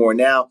raise more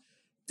now.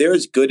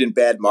 There's good and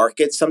bad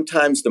markets.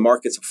 Sometimes the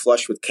markets are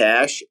flush with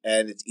cash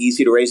and it's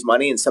easy to raise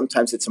money, and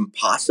sometimes it's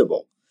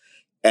impossible.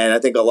 And I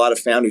think a lot of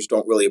founders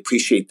don't really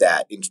appreciate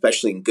that,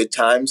 especially in good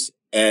times.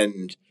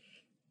 And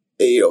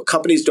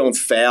companies don't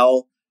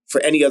fail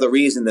for any other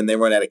reason than they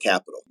run out of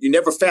capital. You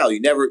never fail.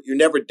 You're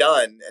never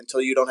done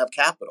until you don't have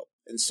capital.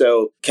 And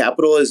so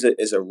capital is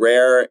a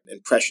rare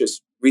and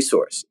precious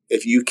resource.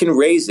 If you can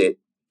raise it,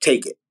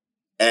 take it.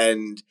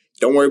 And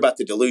don't worry about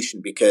the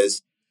dilution,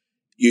 because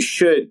you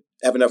should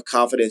have enough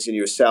confidence in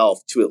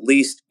yourself to at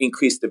least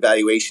increase the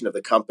valuation of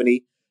the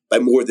company by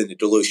more than the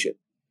dilution.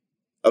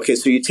 Okay,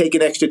 so you take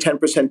an extra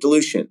 10%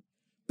 dilution.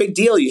 Big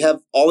deal. You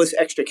have all this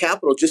extra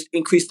capital. Just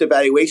increase the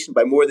valuation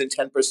by more than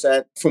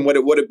 10% from what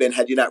it would have been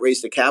had you not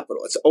raised the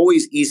capital. It's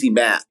always easy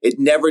math. It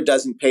never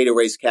doesn't pay to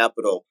raise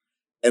capital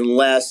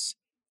unless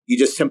you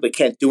just simply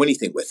can't do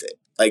anything with it.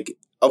 Like,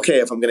 okay,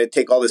 if I'm going to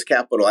take all this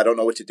capital, I don't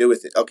know what to do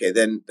with it. Okay,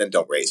 then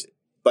don't raise it.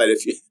 But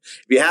if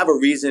you have a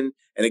reason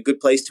and a good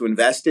place to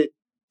invest it,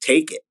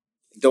 take it.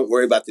 Don't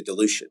worry about the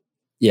dilution.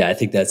 Yeah, I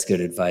think that's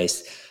good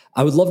advice.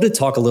 I would love to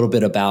talk a little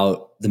bit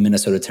about the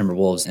Minnesota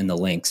Timberwolves and the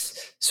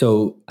Lynx.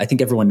 So I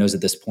think everyone knows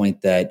at this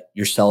point that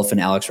yourself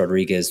and Alex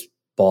Rodriguez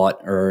bought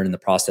or are in the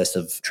process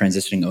of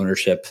transitioning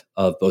ownership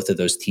of both of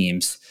those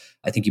teams.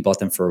 I think you bought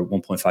them for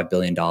 $1.5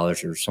 billion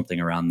or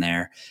something around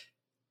there.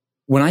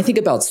 When I think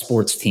about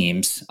sports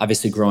teams,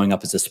 obviously growing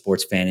up as a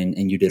sports fan,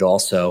 and you did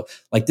also,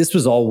 like, this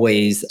was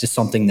always just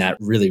something that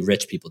really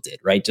rich people did,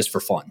 right? Just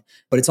for fun.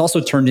 But it's also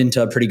turned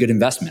into a pretty good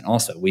investment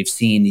also. We've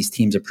seen these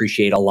teams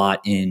appreciate a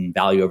lot in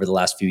value over the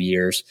last few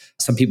years.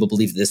 Some people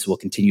believe this will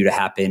continue to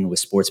happen with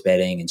sports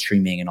betting and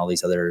streaming and all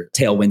these other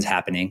tailwinds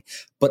happening.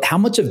 But how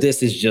much of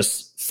this is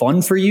just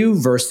fun for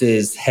you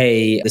versus,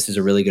 hey, this is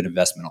a really good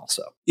investment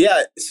also?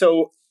 Yeah,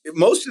 so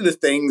most of the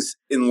things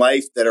in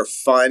life that are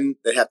fun,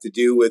 that have to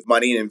do with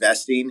money and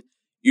investing,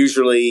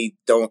 usually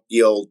don't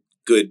yield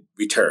good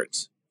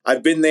returns.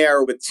 I've been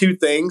there with 2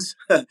 things.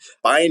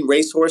 Buying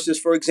racehorses,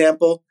 for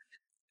example.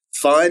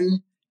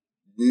 Fun,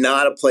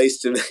 not a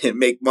place to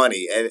make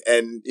money.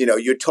 And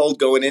you're told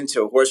going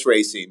into horse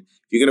racing,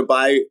 if you're going to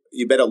buy,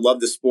 you better love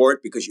the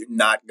sport because you're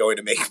not going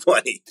to make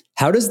money.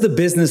 How does the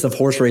business of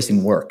horse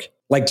racing work?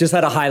 Like, just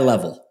at a high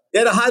level?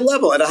 At a high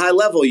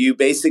level, you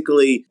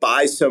basically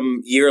buy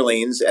some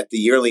yearlings at the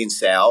yearling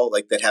sale,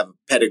 like that have a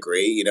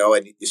pedigree,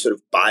 and you sort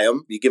of buy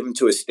them. You give them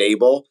to a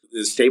stable.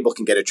 The stable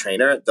can get a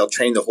trainer. They'll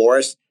train the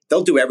horse.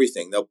 They'll do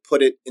everything. They'll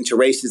put it into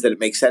races that it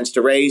makes sense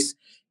to race.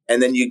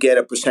 And then you get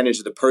a percentage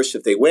of the purse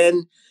if they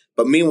win.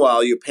 But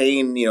meanwhile, you're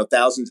paying,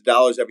 thousands of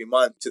dollars every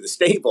month to the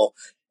stable.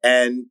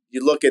 And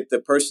you look at the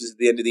purses at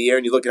the end of the year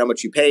and you look at how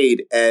much you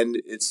paid,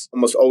 and it's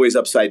almost always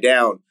upside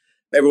down.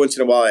 Every once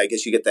in a while, I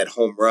guess you get that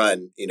home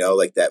run,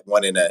 like that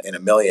 1 in a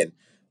million.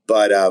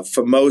 But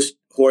for most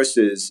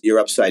horses, you're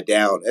upside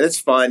down. And it's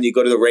fun. You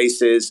go to the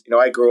races.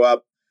 I grew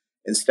up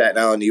in Staten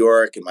Island, New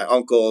York, and my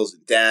uncles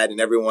and dad and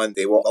everyone,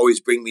 they will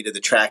always bring me to the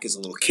track as a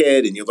little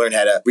kid, and you learn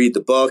how to read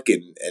the book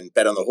and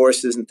bet on the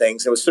horses and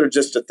things. It was sort of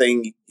just a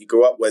thing you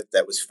grew up with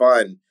that was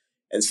fun.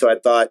 And so I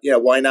thought,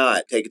 why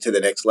not take it to the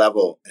next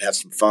level and have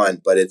some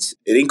fun? But it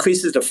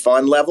increases the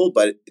fun level,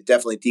 but it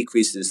definitely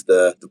decreases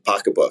the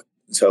pocketbook.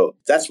 So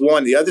that's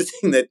one. The other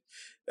thing that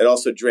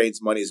also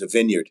drains money is a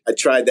vineyard. I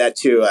tried that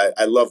too.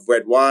 I love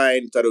red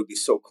wine, thought it would be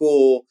so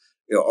cool.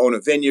 Own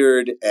a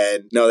vineyard,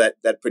 and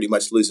that pretty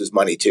much loses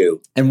money too.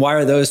 And why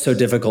are those so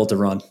difficult to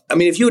run? I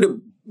mean, if you were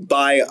to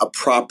buy a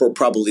proper,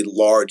 probably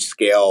large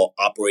scale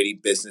operating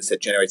business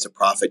that generates a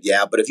profit,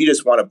 yeah. But if you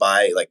just want to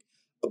buy like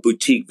a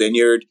boutique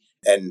vineyard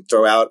and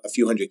throw out a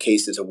few hundred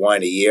cases of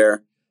wine a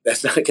year,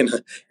 that's not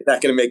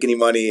gonna make any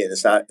money, and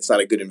it's not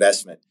a good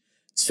investment.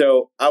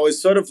 So I was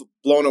sort of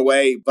blown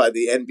away by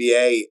the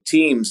NBA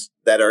teams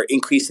that are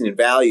increasing in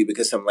value,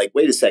 because I'm like,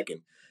 wait a second,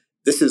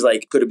 this is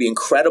like going to be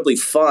incredibly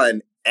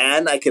fun.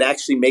 And I could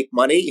actually make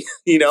money,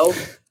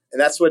 And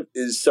that's what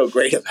is so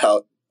great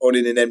about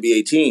owning an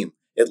NBA team.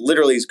 It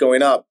literally is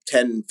going up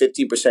 10,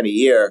 15% a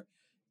year,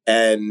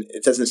 and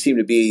it doesn't seem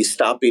to be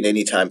stopping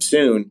anytime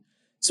soon.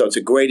 So it's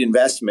a great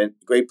investment,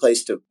 a great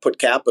place to put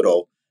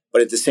capital.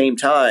 But at the same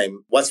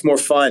time, what's more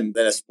fun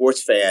than a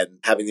sports fan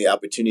having the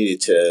opportunity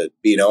to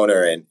be an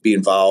owner and be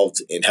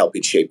involved in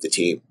helping shape the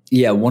team?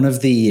 Yeah, one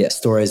of the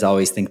stories I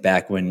always think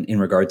back when in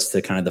regards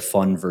to kind of the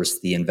fun versus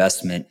the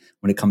investment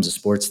when it comes to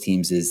sports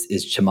teams is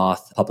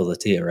Chamath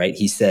Palihapitiya, right?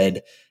 He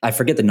said, I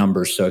forget the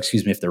numbers, so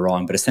excuse me if they're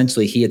wrong, but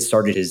essentially he had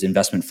started his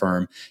investment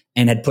firm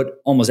and had put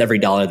almost every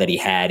dollar that he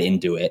had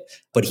into it.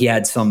 But he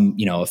had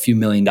a few $1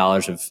 million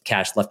of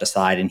cash left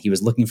aside, and he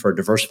was looking for a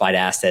diversified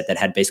asset that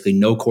had basically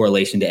no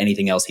correlation to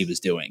anything else he was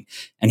doing.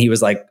 And he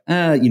was like,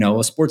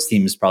 a sports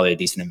team is probably a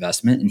decent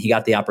investment. And he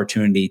got the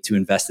opportunity to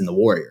invest in the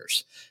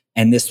Warriors.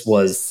 And this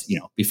was,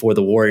 before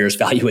the Warriors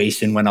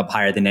valuation went up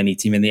higher than any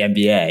team in the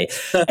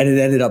NBA. And it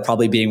ended up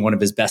probably being one of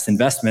his best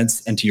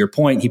investments. And to your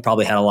point, he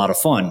probably had a lot of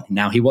fun.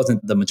 Now, he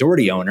wasn't the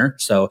majority owner,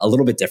 so a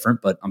little bit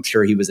different, but I'm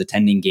sure he was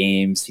attending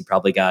games. He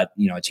probably got,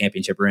 a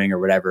championship ring or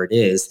whatever it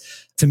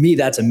is. To me,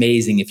 that's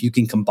amazing if you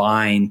can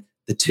combine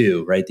the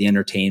two, right? The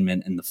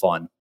entertainment and the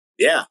fun.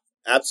 Yeah.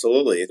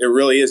 Absolutely. It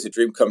really is a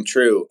dream come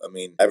true. I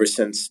mean, ever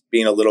since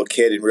being a little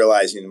kid and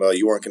realizing,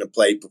 you weren't going to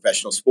play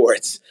professional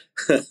sports.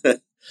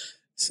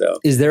 So,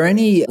 is there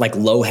any like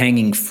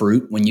low-hanging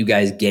fruit when you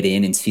guys get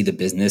in and see the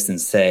business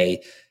and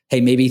say, hey,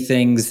 maybe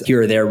things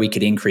here or there we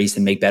could increase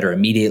and make better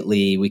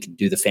immediately? We could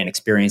do the fan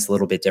experience a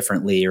little bit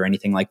differently or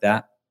anything like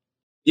that?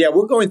 Yeah,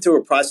 we're going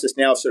through a process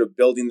now of sort of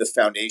building the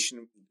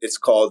foundation. It's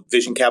called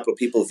Vision Capital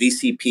People,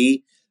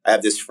 VCP. I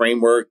have this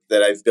framework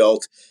that I've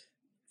built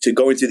to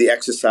go into the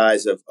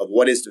exercise of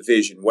what is the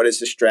vision, what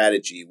is the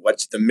strategy,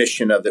 what's the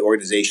mission of the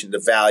organization,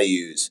 the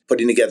values,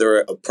 putting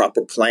together a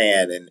proper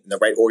plan and the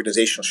right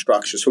organizational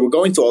structure. So we're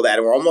going through all that,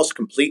 and we're almost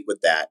complete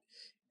with that.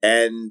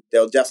 And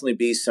there'll definitely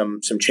be some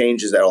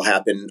changes that will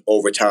happen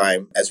over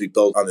time as we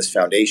build on this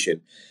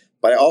foundation.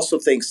 But I also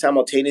think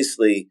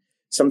simultaneously,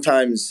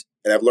 sometimes,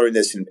 and I've learned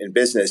this in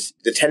business,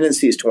 the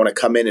tendency is to want to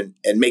come in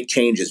and make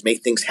changes,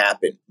 make things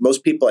happen.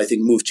 Most people, I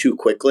think, move too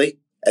quickly.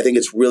 I think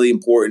it's really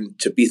important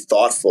to be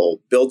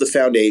thoughtful, build the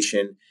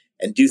foundation,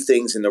 and do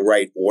things in the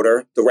right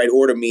order. The right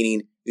order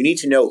meaning you need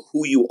to know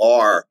who you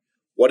are.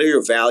 What are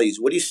your values?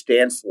 What do you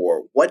stand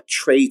for? What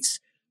traits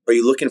are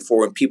you looking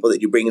for in people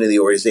that you bring into the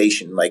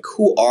organization? Like,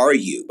 who are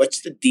you?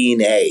 What's the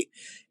DNA?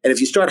 And if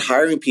you start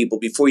hiring people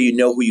before you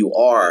know who you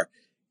are,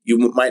 you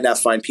might not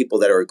find people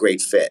that are a great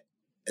fit.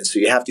 And so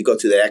you have to go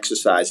through that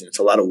exercise, and it's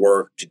a lot of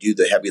work to do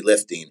the heavy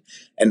lifting.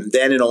 And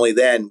then and only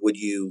then would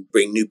you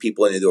bring new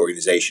people into the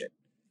organization.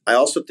 I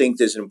also think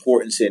there's an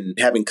importance in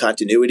having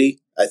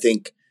continuity. I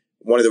think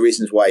one of the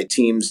reasons why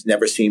teams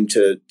never seem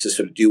to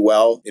sort of do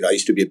well, I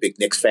used to be a big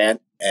Knicks fan,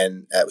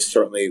 and that was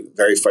certainly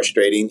very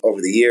frustrating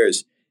over the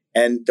years.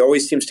 And there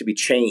always seems to be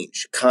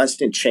change,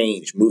 constant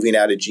change, moving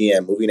out of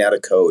GM, moving out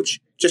of coach,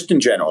 just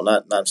in general,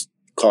 not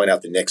calling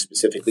out the Knicks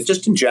specifically,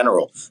 just in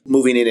general,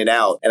 moving in and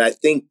out. And I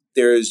think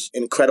there's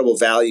incredible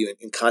value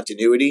in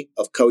continuity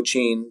of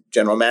coaching,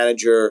 general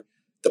manager,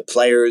 the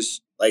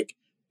players, like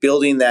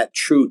building that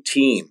true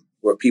team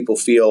where people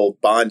feel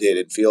bonded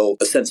and feel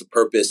a sense of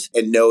purpose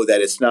and know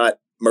that it's not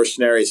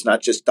mercenary, it's not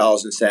just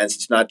dollars and cents,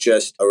 it's not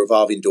just a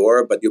revolving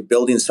door, but you're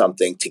building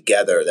something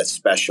together that's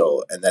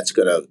special and that's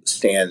going to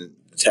stand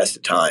the test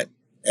of time.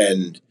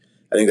 And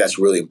I think that's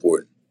really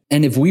important.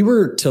 And if we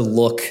were to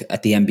look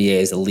at the NBA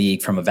as a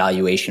league from a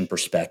valuation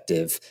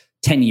perspective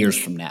 10 years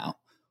from now,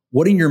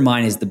 what in your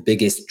mind is the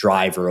biggest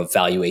driver of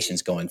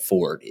valuations going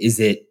forward? Is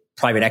it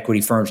private equity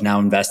firms now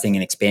investing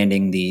and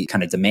expanding the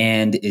kind of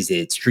demand? Is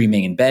it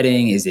streaming and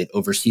betting? Is it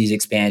overseas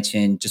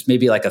expansion? Just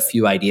maybe like a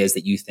few ideas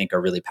that you think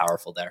are really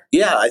powerful there.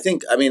 Yeah, I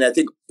think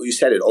you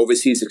said it,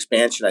 overseas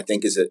expansion, I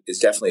think is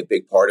definitely a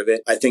big part of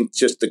it. I think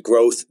just the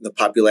growth and the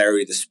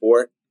popularity of the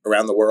sport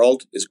around the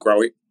world is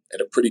growing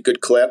at a pretty good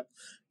clip.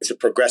 It's a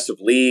progressive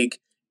league.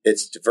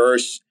 It's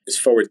diverse. It's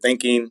forward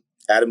thinking.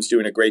 Adam's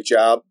doing a great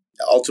job.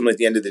 ultimately, at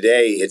the end of the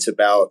day, it's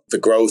about the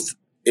growth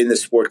in the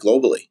sport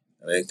globally.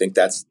 And I think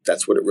that's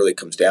what it really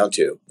comes down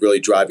to, really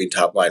driving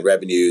top line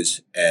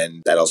revenues,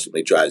 and that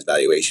ultimately drives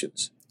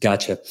valuations.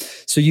 Gotcha.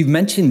 So you've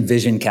mentioned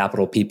Vision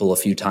Capital People a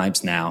few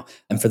times now.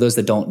 And for those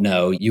that don't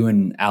know, you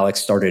and Alex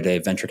started a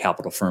venture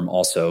capital firm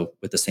also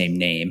with the same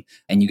name,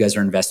 and you guys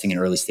are investing in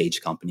early stage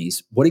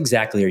companies. What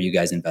exactly are you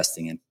guys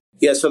investing in?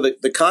 Yeah, so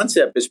the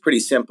concept is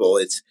pretty simple.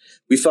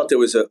 We felt there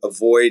was a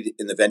void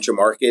in the venture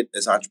market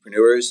as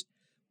entrepreneurs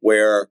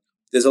where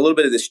there's a little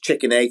bit of this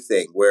chicken egg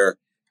thing where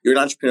you're an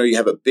entrepreneur, you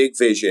have a big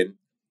vision,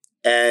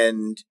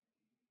 and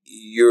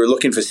you're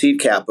looking for seed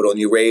capital and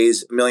you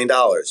raise $1 million.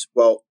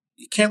 Well,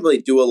 you can't really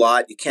do a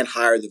lot. You can't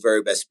hire the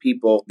very best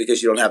people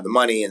because you don't have the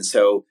money. And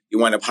so you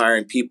wind up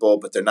hiring people,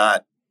 but they're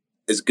not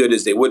as good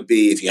as they would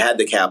be if you had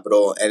the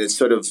capital. And it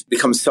sort of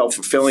becomes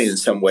self-fulfilling in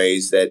some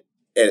ways that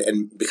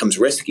and becomes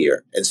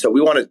riskier. And so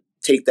we want to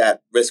take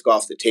that risk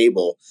off the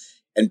table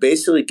and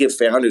basically give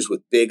founders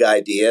with big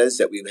ideas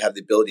that we have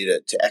the ability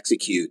to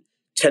execute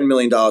 $10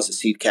 million of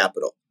seed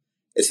capital.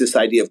 It's this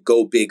idea of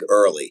go big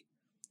early.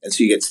 And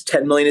so you get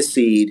 $10 million of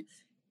seed,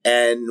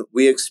 and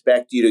we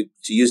expect you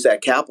to use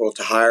that capital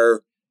to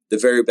hire the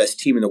very best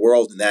team in the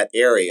world in that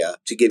area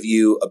to give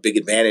you a big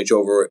advantage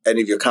over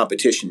any of your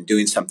competition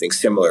doing something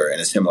similar in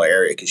a similar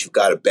area because you've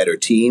got a better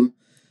team.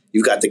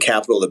 You've got the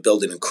capital to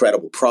build an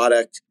incredible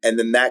product. And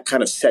then that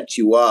kind of sets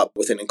you up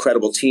with an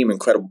incredible team,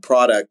 incredible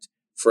product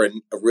for a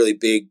really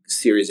big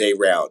Series A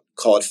round,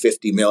 call it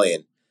 $50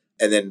 million.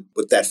 And then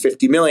with that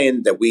 $50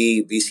 million that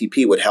we,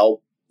 VCP, would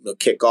help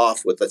kick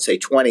off with, let's say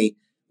 20,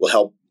 will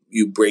help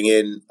you bring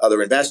in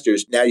other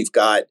investors. Now you've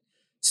got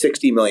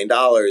 $60 million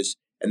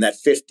and that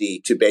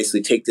 50 to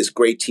basically take this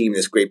great team,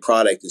 this great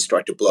product, and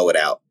start to blow it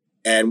out.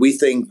 And we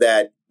think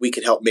that we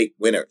can help make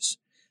winners.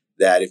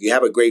 That if you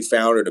have a great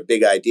founder and a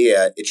big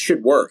idea, it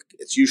should work.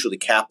 It's usually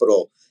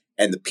capital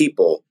and the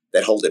people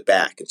that hold it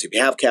back. And so if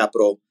you have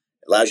capital,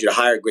 it allows you to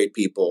hire great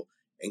people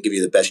and give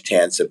you the best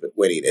chance of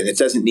winning. And it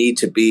doesn't need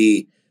to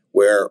be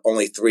where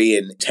only 3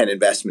 in 10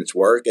 investments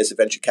work. As a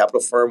venture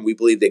capital firm, we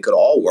believe they could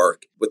all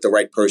work with the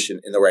right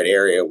person in the right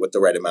area with the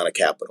right amount of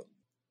capital.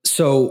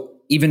 So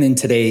even in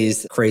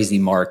today's crazy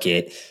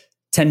market,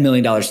 $10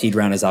 million seed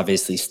round is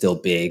obviously still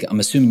big. I'm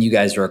assuming you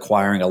guys are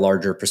acquiring a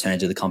larger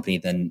percentage of the company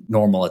than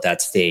normal at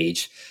that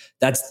stage.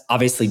 That's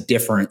obviously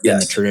different than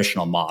the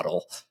traditional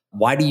model.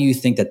 Why do you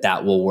think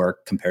that will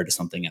work compared to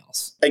something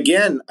else?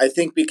 Again, I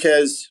think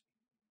because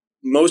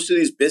most of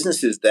these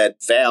businesses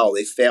that fail,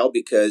 they fail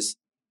because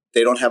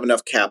they don't have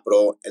enough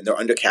capital and they're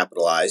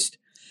undercapitalized.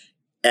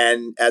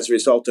 And as a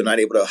result, they're not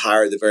able to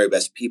hire the very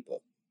best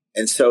people.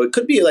 And so it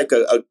could be like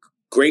a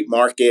great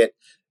market,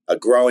 a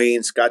growing,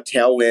 it's got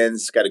tailwinds,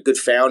 it's got a good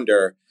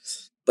founder.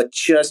 But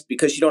just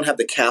because you don't have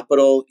the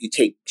capital, you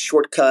take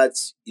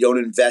shortcuts, you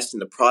don't invest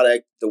in the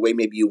product the way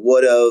maybe you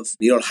would have,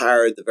 you don't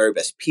hire the very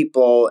best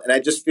people. And I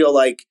just feel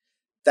like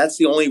that's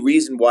the only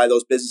reason why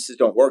those businesses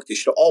don't work. They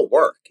should all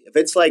work. If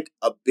it's like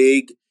a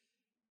big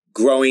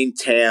growing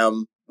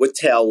TAM with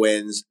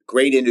tailwinds,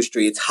 great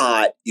industry, it's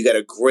hot, you got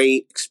a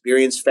great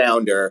experienced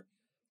founder,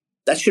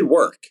 that should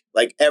work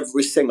like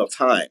every single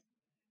time.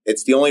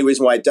 It's the only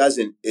reason why it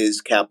doesn't is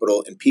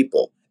capital and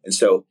people. And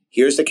so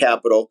here's the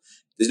capital.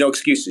 There's no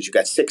excuses. You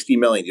got $60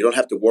 million. You don't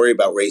have to worry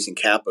about raising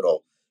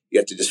capital. You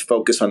have to just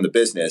focus on the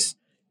business.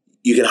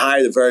 You can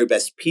hire the very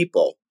best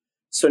people.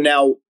 So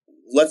now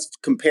let's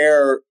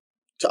compare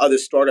to other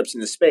startups in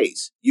the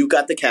space. You've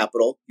got the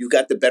capital. You've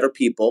got the better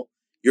people.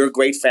 You're a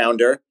great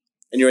founder,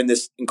 and you're in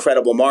this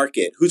incredible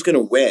market. Who's going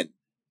to win?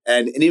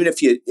 And even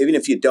if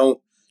you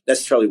don't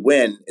necessarily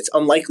win, it's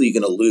unlikely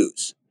you're going to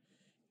lose.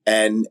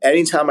 And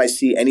anytime I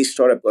see any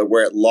startup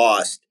where it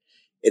lost,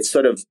 it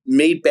sort of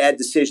made bad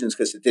decisions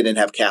because it didn't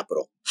have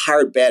capital,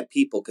 hired bad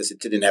people because it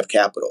didn't have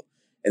capital.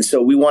 And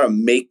so we want to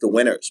make the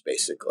winners,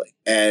 basically.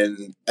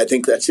 And I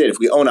think that's it. If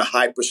we own a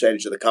high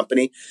percentage of the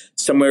company,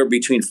 somewhere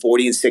between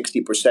 40 and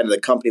 60% of the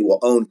company will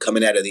own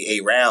coming out of the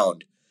A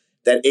round.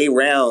 That A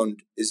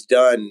round is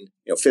done,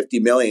 50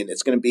 million.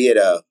 It's going to be at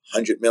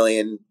 100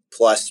 million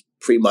plus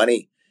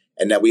pre-money.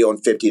 And that we own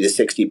 50 to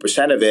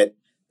 60% of it.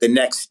 The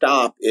next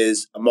stop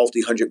is a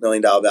multi-$100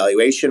 million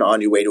valuation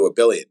on your way to $1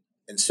 billion.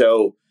 And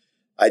so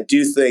I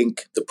do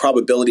think the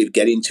probability of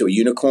getting to a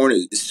unicorn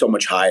is so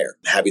much higher,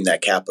 having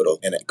that capital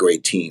and a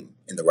great team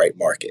in the right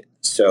market.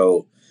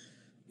 So,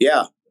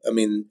 yeah, I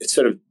mean, it's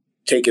sort of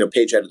taking a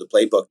page out of the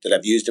playbook that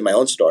I've used in my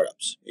own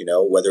startups,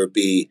 whether it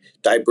be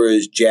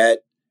diapers,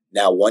 Jet,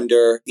 now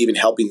Wonder, even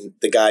helping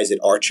the guys at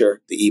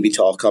Archer, the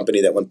eVTOL company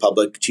that went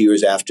public 2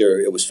 years after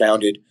it was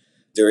founded.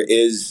 There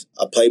is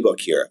a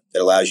playbook here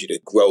that allows you to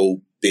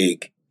grow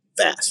big,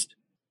 fast.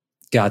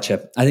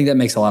 Gotcha. I think that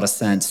makes a lot of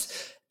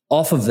sense.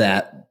 Off of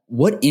that,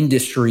 what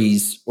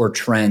industries or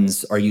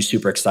trends are you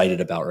super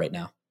excited about right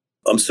now?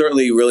 I'm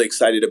certainly really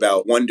excited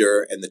about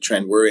Wonder and the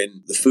trend. We're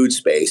in the food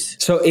space.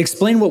 So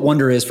explain what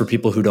Wonder is for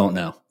people who don't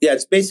know. Yeah,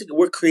 it's basically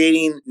we're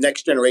creating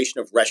next generation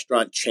of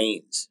restaurant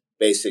chains.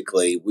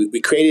 Basically, we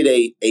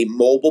created a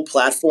mobile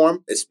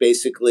platform. It's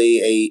basically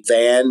a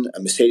van,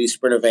 a Mercedes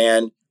Sprinter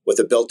van with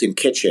a built-in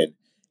kitchen.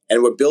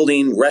 And we're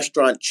building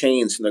restaurant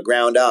chains from the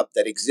ground up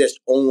that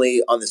exist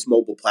only on this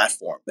mobile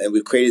platform. And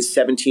we've created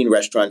 17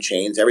 restaurant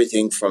chains,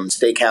 everything from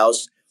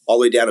steakhouse all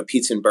the way down to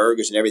pizza and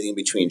burgers and everything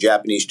between,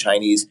 Japanese,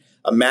 Chinese.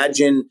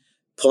 Imagine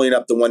pulling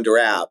up the Wonder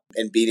app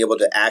and being able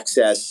to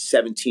access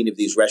 17 of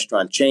these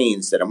restaurant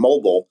chains that are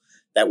mobile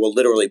that will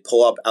literally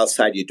pull up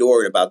outside your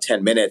door in about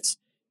 10 minutes,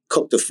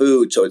 cook the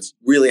food so it's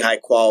really high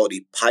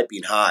quality,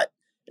 piping hot,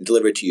 and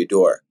deliver it to your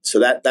door. So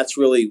that's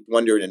really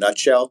Wonder in a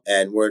nutshell.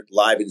 And we're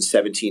live in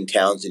 17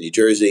 towns in New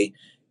Jersey.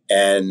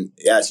 And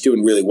yeah, it's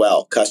doing really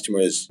well.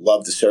 Customers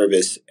love the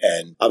service,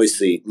 and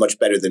obviously much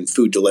better than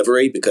food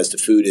delivery because the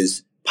food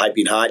is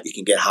piping hot. You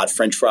can get hot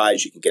French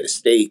fries. You can get a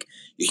steak.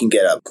 You can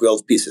get a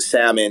grilled piece of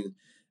salmon,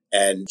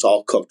 and it's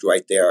all cooked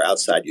right there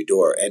outside your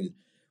door. And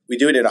we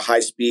do it in a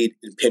high-speed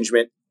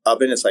impingement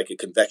oven. It's like a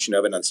convection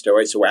oven on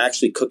steroids. So we're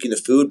actually cooking the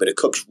food, but it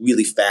cooks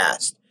really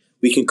fast.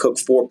 We can cook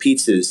 4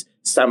 pizzas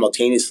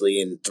simultaneously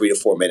in 3 to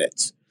 4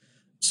 minutes.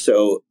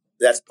 So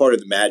that's part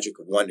of the magic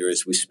of Wonder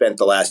is we spent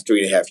the last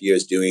 3.5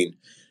 years doing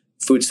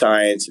food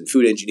science and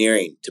food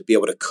engineering to be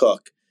able to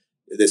cook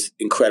this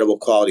incredible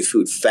quality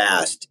food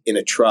fast in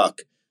a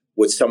truck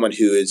with someone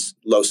who is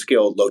low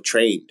skilled, low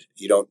trained.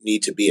 You don't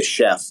need to be a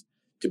chef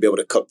to be able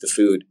to cook the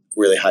food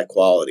really high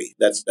quality.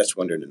 That's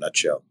Wonder in a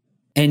nutshell.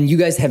 And you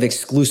guys have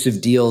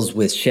exclusive deals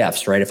with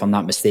chefs, right? If I'm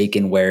not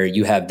mistaken, where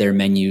you have their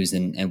menus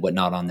and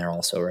whatnot on there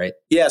also, right?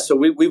 Yeah. So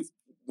we've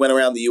went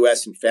around the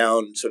U.S. and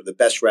found sort of the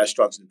best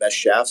restaurants and best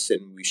chefs.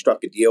 And we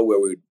struck a deal where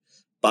we would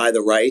buy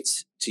the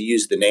rights to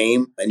use the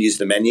name and use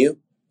the menu.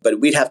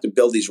 But we'd have to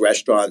build these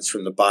restaurants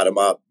from the bottom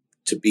up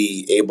to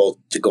be able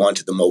to go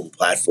onto the mobile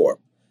platform.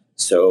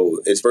 So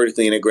it's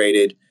vertically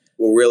integrated.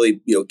 We'll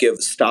really, give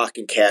stock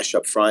and cash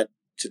up front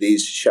to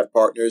these chef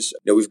partners.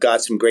 We've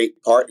got some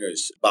great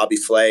partners. Bobby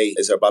Flay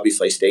is our Bobby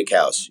Flay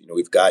Steakhouse.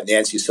 We've got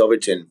Nancy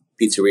Silverton,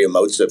 Pizzeria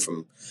Mozza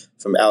from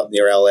out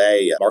near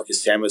LA,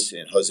 Marcus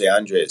Samuelson, Jose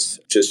Andres,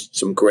 just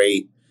some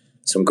great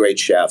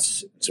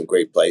chefs, some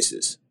great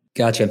places.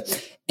 Gotcha.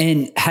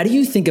 And how do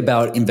you think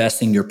about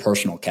investing your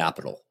personal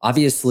capital?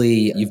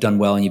 Obviously, you've done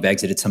well and you've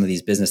exited some of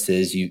these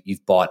businesses.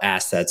 You've bought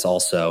assets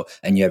also,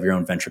 and you have your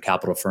own venture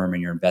capital firm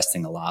and you're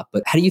investing a lot.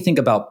 But how do you think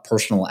about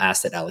personal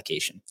asset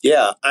allocation?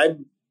 Yeah, I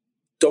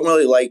don't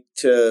really like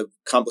to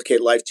complicate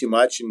life too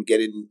much and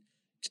get into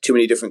too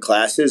many different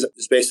classes.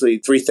 It's basically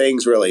 3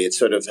 things, really. It's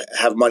sort of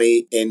have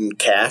money in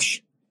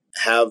cash,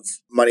 have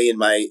money in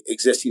my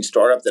existing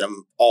startup that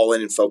I'm all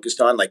in and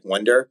focused on, like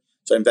Wonder.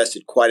 So I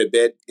invested quite a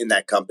bit in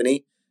that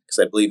company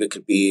because I believe it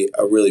could be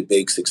a really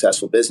big,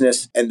 successful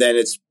business. And then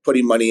it's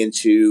putting money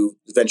into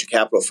the venture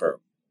capital firm.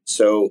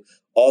 So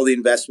all the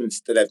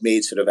investments that I've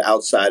made sort of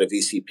outside of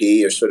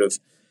VCP are sort of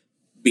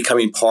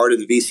becoming part of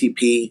the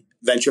VCP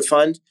venture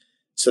fund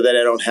so that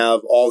I don't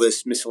have all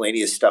this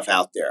miscellaneous stuff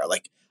out there.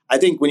 Like, I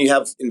think when you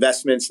have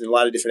investments in a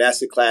lot of different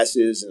asset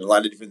classes and a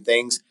lot of different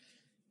things,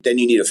 then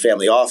you need a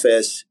family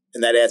office,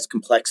 and that adds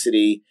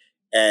complexity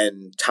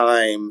and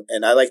time.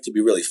 And I like to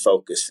be really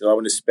focused. So I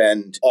want to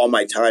spend all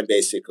my time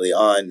basically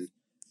on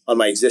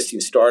my existing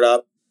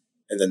startup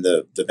and then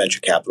the venture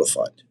capital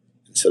fund.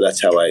 And so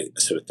that's how I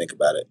sort of think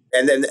about it.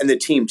 And the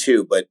team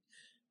too, but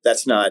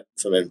that's not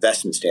from an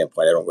investment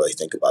standpoint. I don't really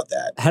think about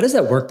that. How does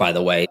that work, by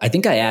the way? I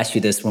think I asked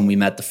you this when we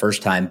met the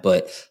first time,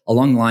 but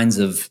along the lines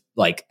of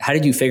like, how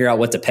did you figure out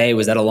what to pay?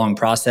 Was that a long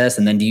process?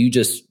 And then do you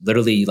just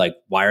literally like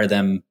wire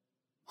them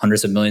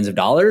hundreds of millions of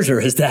dollars, or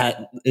is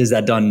that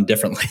done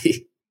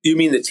differently? You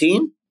mean the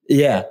team?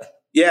 Yeah.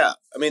 Yeah.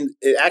 I mean,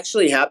 it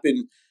actually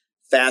happened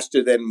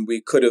faster than we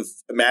could have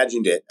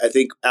imagined it. I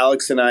think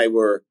Alex and I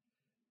were,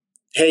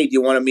 hey, do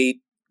you want to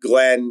meet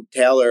Glenn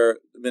Taylor,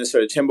 the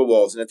Minnesota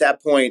Timberwolves? And at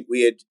that point,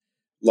 we had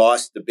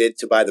lost the bid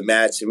to buy the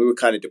Mets, and we were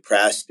kind of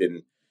depressed,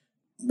 and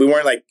we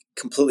weren't like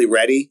completely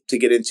ready to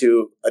get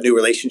into a new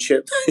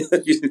relationship.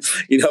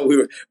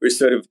 We were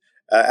sort of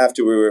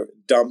after we were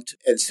dumped,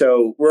 and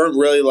so we weren't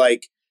really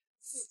like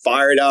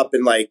fired up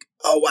and like,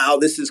 oh wow,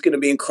 this is going to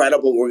be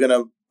incredible. We're going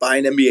to buy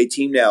an NBA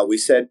team now. We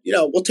said,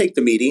 we'll take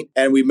the meeting,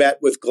 and we met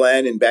with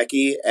Glenn and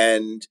Becky,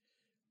 and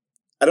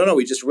I don't know,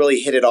 we just really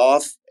hit it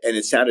off, and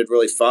it sounded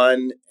really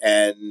fun,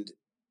 and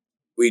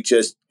we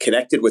just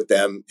connected with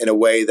them in a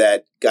way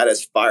that got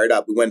us fired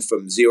up. We went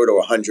from 0 to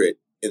 100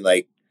 in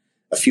like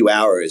a few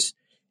hours.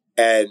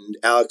 And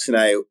Alex and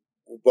I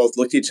both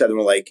looked at each other and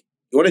were like,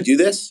 you want to do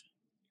this?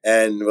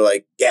 And we're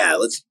like, yeah,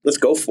 let's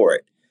go for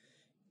it.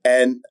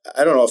 And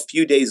I don't know, a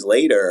few days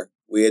later,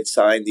 we had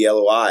signed the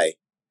LOI,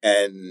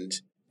 and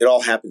it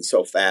all happened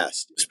so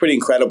fast. It was pretty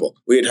incredible.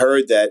 We had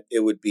heard that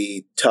it would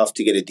be tough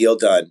to get a deal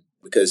done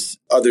because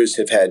others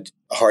have had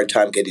a hard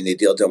time getting a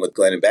deal done with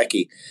Glenn and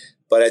Becky.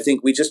 But I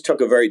think we just took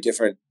a very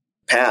different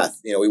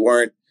path. We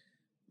weren't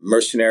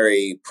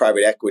mercenary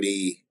private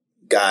equity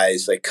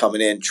guys like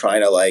coming in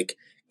trying to like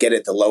get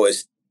at the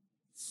lowest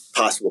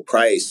possible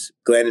price.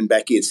 Glenn and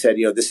Becky had said,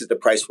 this is the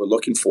price we're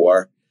looking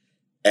for.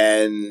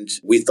 And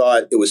we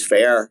thought it was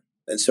fair.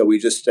 And so we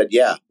just said,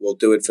 yeah, we'll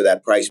do it for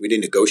that price. We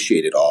didn't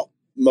negotiate at all.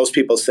 Most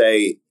people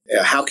say,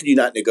 how could you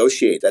not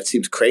negotiate? That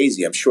seems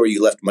crazy. I'm sure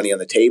you left money on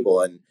the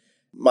table. And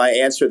my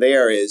answer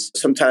there is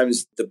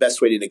sometimes the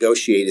best way to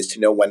negotiate is to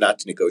know when not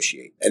to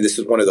negotiate. And this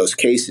is one of those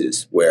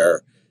cases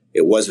where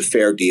it was a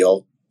fair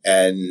deal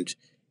and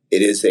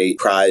it is a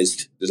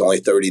prized, there's only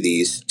 30 of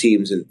these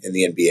teams in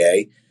the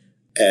NBA.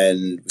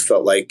 And we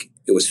felt like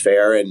it was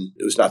fair and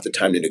it was not the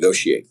time to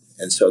negotiate.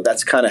 And so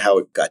that's kind of how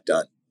it got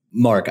done.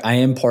 Mark, I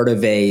am part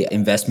of a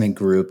investment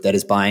group that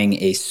is buying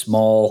a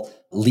small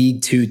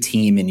League Two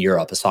team in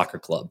Europe, a soccer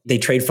club. They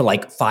trade for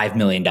like $5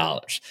 million.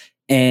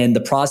 And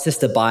the process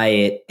to buy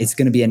it, it's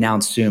going to be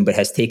announced soon, but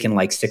has taken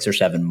like 6 or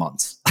 7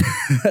 months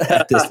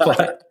at this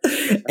point.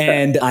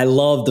 And I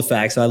love the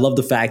fact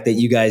that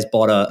you guys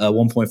bought a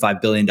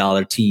 $1.5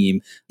 billion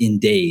team in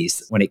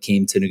days when it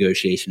came to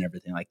negotiation,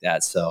 everything like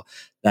that. So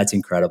that's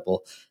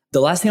incredible.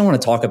 The last thing I want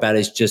to talk about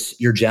is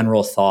just your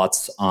general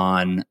thoughts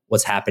on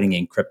what's happening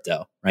in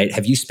crypto, right?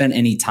 Have you spent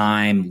any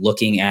time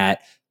looking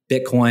at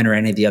Bitcoin or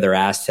any of the other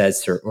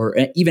assets or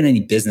even any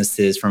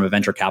businesses from a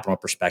venture capital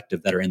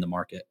perspective that are in the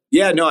market?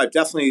 Yeah, no, I've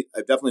definitely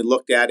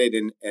looked at it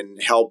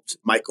and helped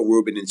Michael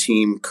Rubin and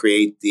team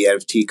create the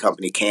NFT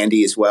company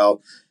Candy as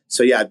well.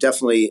 So yeah, I've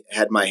definitely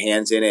had my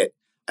hands in it.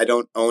 I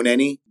don't own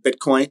any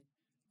Bitcoin.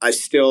 I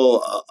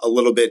still a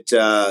little bit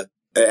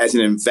as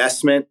an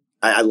investment.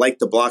 I like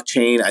the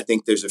blockchain. I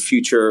think there's a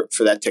future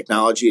for that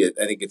technology.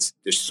 I think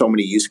there's so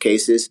many use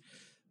cases,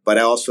 but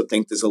I also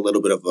think there's a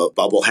little bit of a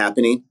bubble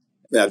happening.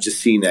 I've just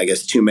seen, I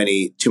guess, too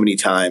many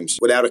times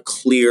without a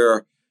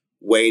clear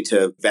way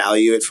to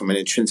value it from an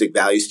intrinsic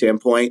value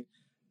standpoint.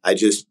 I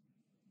just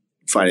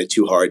find it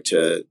too hard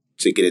to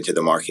get into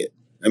the market.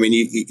 I mean,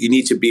 you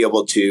need to be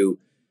able to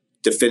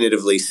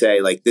definitively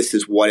say, like, this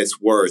is what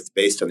it's worth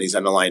based on these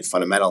underlying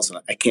fundamentals. And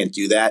I can't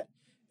do that.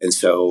 And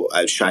so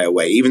I shy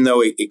away, even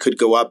though it could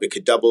go up, it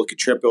could double, it could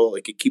triple,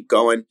 it could keep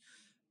going.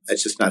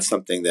 It's just not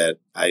something that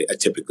I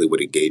typically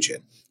would engage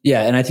in.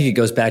 Yeah. And I think it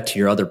goes back to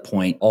your other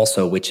point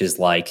also, which is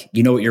like,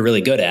 you know what you're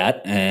really good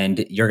at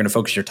and you're going to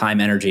focus your time,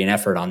 energy, and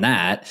effort on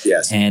that.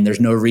 Yes. And there's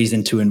no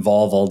reason to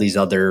involve all these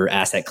other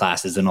asset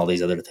classes and all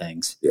these other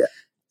things. Yeah.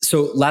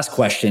 So last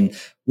question.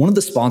 One of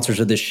the sponsors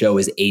of this show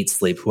is 8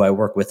 Sleep, who I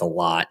work with a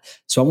lot.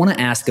 So I want to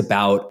ask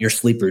about your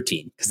sleep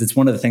routine because it's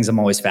one of the things I'm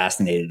always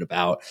fascinated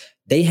about.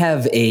 They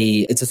have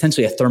it's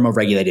essentially a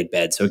thermoregulated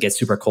bed. So it gets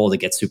super cold, it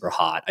gets super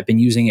hot. I've been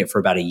using it for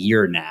about a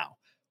year now.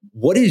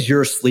 What is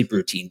your sleep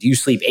routine? Do you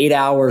sleep 8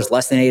 hours,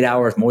 less than 8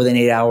 hours, more than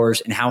 8 hours?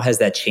 And how has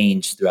that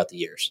changed throughout the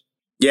years?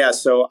 Yeah,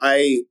 so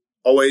I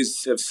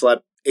always have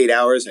slept 8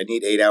 hours. I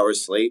need 8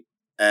 hours sleep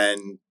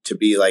and to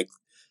be like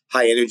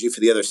high energy for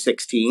the other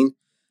 16.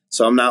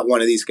 So I'm not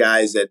one of these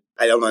guys that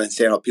I don't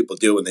understand how people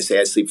do when they say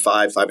I sleep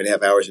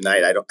 5.5 hours a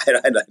night. I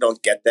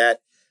don't get that.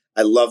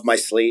 I love my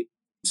sleep.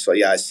 So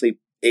yeah, I sleep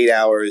 8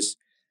 hours.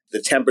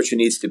 The temperature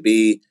needs to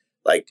be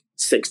like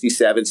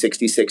 67,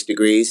 66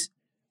 degrees.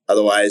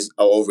 Otherwise,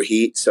 I'll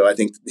overheat. So I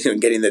think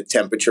getting the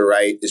temperature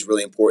right is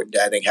really important.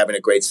 I think having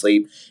a great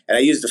sleep. And I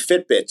use the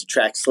Fitbit to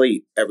track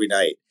sleep every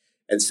night.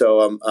 And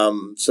so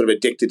I'm sort of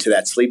addicted to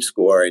that sleep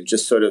score and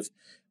just sort of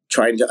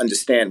trying to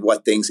understand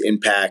what things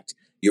impact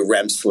your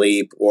REM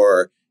sleep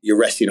or your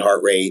resting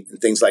heart rate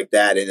and things like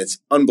that. And it's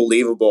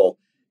unbelievable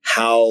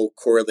how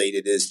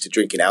correlated it is to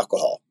drinking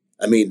alcohol.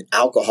 I mean,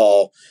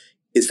 alcohol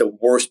is the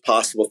worst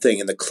possible thing.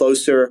 And the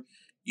closer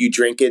you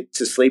drink it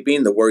to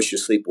sleeping, the worse your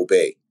sleep will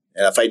be.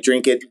 And if I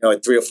drink it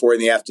at 3 or 4 in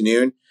the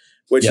afternoon,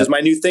 which is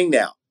my new thing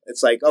now,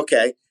 it's like,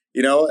 okay,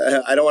 I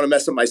don't want to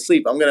mess up my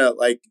sleep. I'm going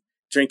to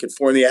drink at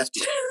 4 in the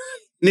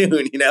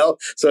afternoon,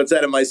 so it's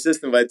out of my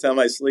system by the time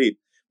I sleep,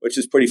 which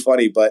is pretty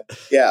funny. But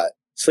yeah,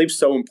 sleep's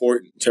so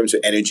important in terms of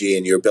energy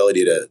and your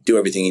ability to do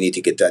everything you need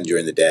to get done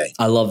during the day.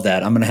 I love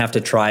that. I'm going to have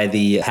to try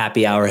the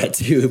happy hour at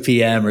 2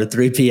 p.m. or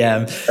 3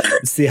 p.m.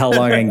 See how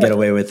long I can get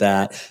away with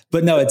that.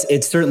 But no,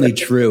 it's certainly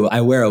true.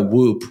 I wear a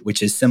Whoop,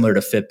 which is similar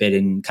to Fitbit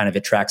and kind of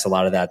it tracks a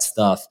lot of that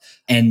stuff.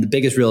 And the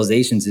biggest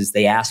realizations is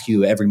they ask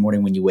you every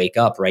morning when you wake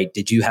up, right?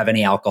 Did you have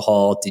any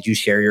alcohol? Did you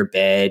share your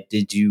bed?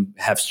 Did you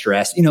have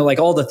stress? Like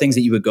all the things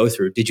that you would go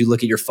through. Did you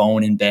look at your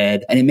phone in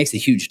bed? And it makes a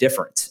huge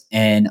difference.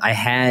 And I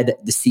had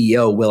the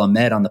CEO, Will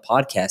Ahmed, on the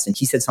podcast, and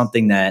he said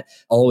something that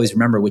I'll always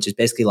remember, which is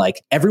basically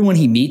like everyone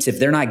he meets, if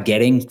they're not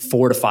getting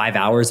 4 to 5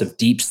 hours of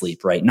deep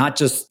sleep, right? Not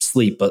just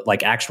sleep, but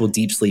like actual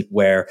deep sleep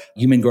where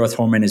human growth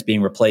hormone is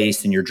being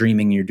replaced and you're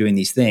dreaming and you're doing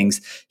these things,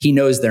 he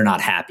knows they're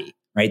not happy.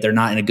 Right? They're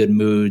not in a good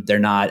mood. They're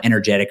not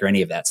energetic or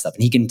any of that stuff.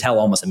 And he can tell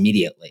almost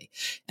immediately.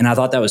 And I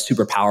thought that was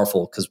super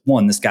powerful because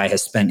one, this guy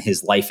has spent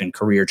his life and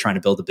career trying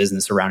to build a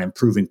business around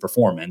improving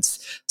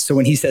performance. So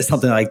when he says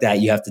something like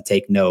that, you have to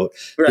take note.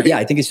 Right. But yeah,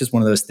 I think it's just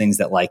one of those things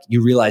that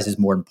you realize is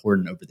more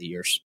important over the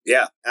years.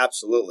 Yeah,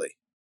 absolutely.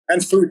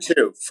 And food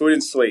too. Food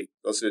and sleep.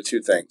 Those are the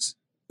two things.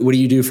 What do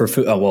you do for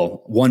food? Oh,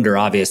 well, Wonder,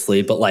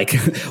 obviously, but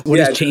what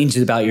has changed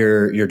about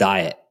your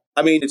diet?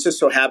 I mean, it just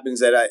so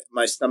happens that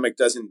my stomach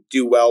doesn't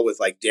do well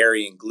with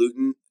dairy and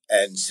gluten.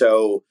 And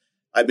so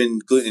I've been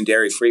gluten and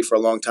dairy free for a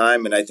long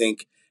time. And I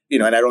think,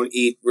 and I don't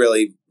eat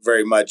really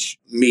very much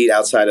meat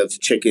outside of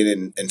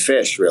chicken and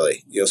fish,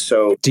 really.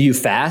 So do you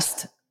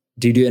fast?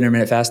 Do you do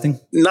intermittent fasting?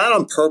 Not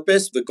on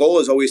purpose. The goal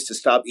is always to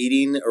stop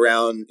eating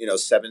around,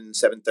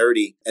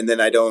 7:30. And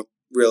then I don't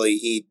really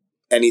eat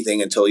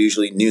anything until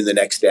usually noon the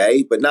next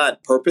day, but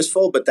not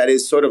purposeful. But that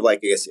is sort of like,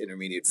 I guess,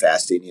 intermediate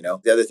fasting.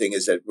 The other thing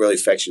is that really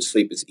affects your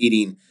sleep is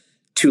eating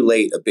too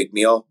late a big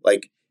meal,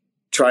 like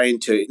trying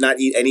to not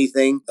eat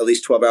anything at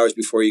least 12 hours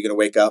before you're going to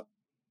wake up.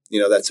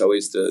 That's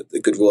always the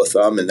good rule of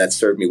thumb, and that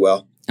served me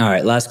well. All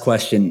right, last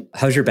question.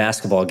 How's your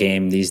basketball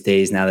game these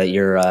days now that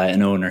you're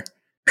an owner?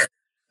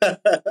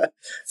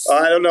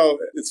 I don't know.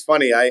 It's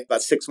funny. I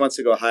about 6 months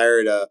ago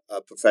hired a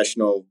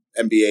professional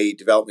NBA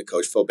development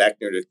coach, Phil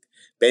Beckner, to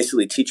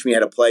basically teach me how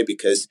to play,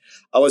 because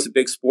I was a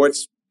big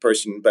sports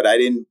person, but I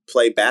didn't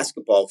play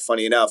basketball.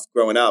 Funny enough,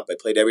 growing up, I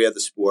played every other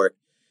sport.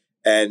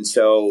 And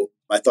so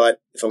I thought,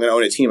 if I'm going to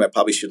own a team, I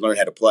probably should learn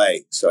how to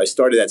play. So I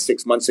started that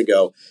 6 months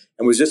ago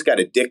and just got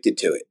addicted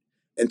to it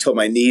until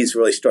my knees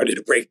really started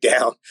to break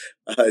down.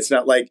 It's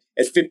not like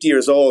at 50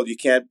 years old, you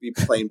can't be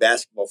playing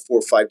basketball 4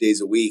 or 5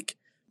 days a week.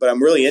 But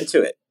I'm really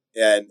into it,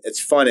 and it's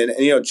fun.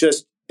 And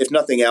just if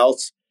nothing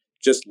else,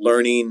 just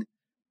learning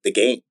the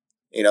game.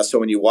 So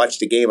when you watch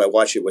the game, I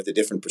watch it with a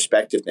different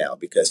perspective now,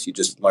 because you're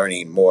just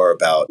learning more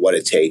about what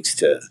it takes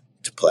to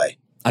play.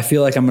 I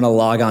feel like I'm going to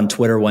log on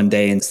Twitter one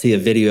day and see a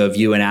video of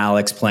you and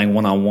Alex playing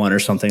one-on-one or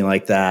something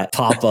like that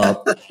pop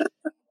up.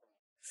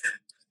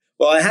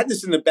 Well, I had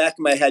this in the back of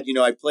my head.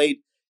 I played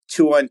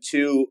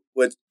 2-on-2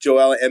 with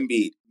Joel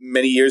Embiid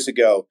many years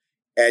ago,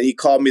 and he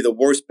called me the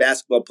worst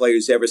basketball player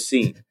he's ever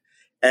seen.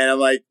 And I'm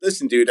like,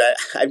 listen, dude,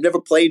 I've never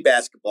played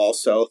basketball,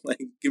 so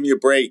give me a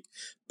break.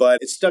 But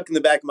it's stuck in the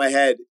back of my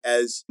head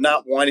as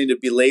not wanting to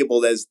be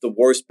labeled as the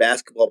worst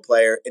basketball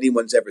player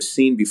anyone's ever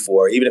seen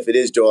before, even if it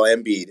is Joel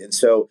Embiid. And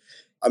so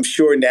I'm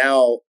sure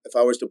now, if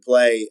I was to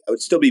play, I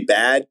would still be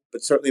bad,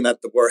 but certainly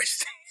not the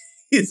worst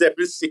he's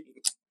ever seen.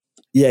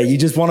 Yeah, you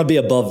just want to be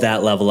above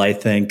that level, I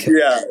think.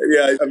 Yeah.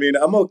 I mean,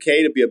 I'm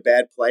okay to be a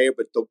bad player,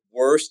 but the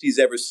worst he's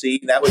ever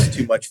seen, that was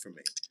too much for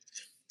me.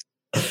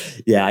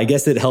 Yeah, I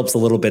guess it helps a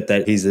little bit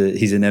that he's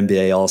an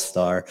NBA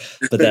All-Star,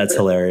 but that's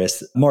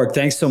hilarious. Marc,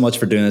 thanks so much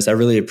for doing this. I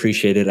really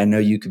appreciate it. I know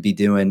you could be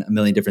doing a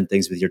million different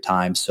things with your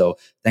time, so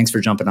thanks for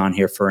jumping on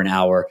here for an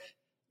hour.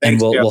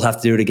 Thanks, and we'll have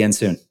to do it again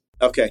soon.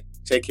 Okay,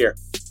 take care.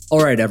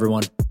 All right,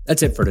 everyone.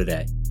 That's it for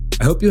today.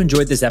 I hope you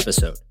enjoyed this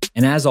episode.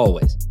 And as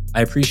always,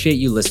 I appreciate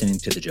you listening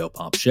to The Joe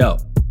Pomp Show.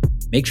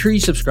 Make sure you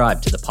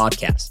subscribe to the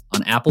podcast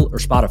on Apple or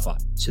Spotify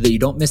so that you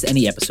don't miss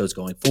any episodes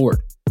going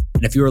forward.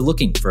 And if you are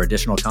looking for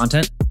additional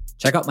content,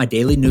 check out my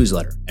daily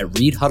newsletter at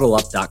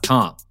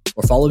readhuddleup.com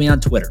or follow me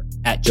on Twitter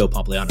at Joe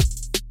Pompliano.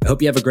 I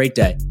hope you have a great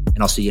day, and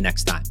I'll see you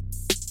next time.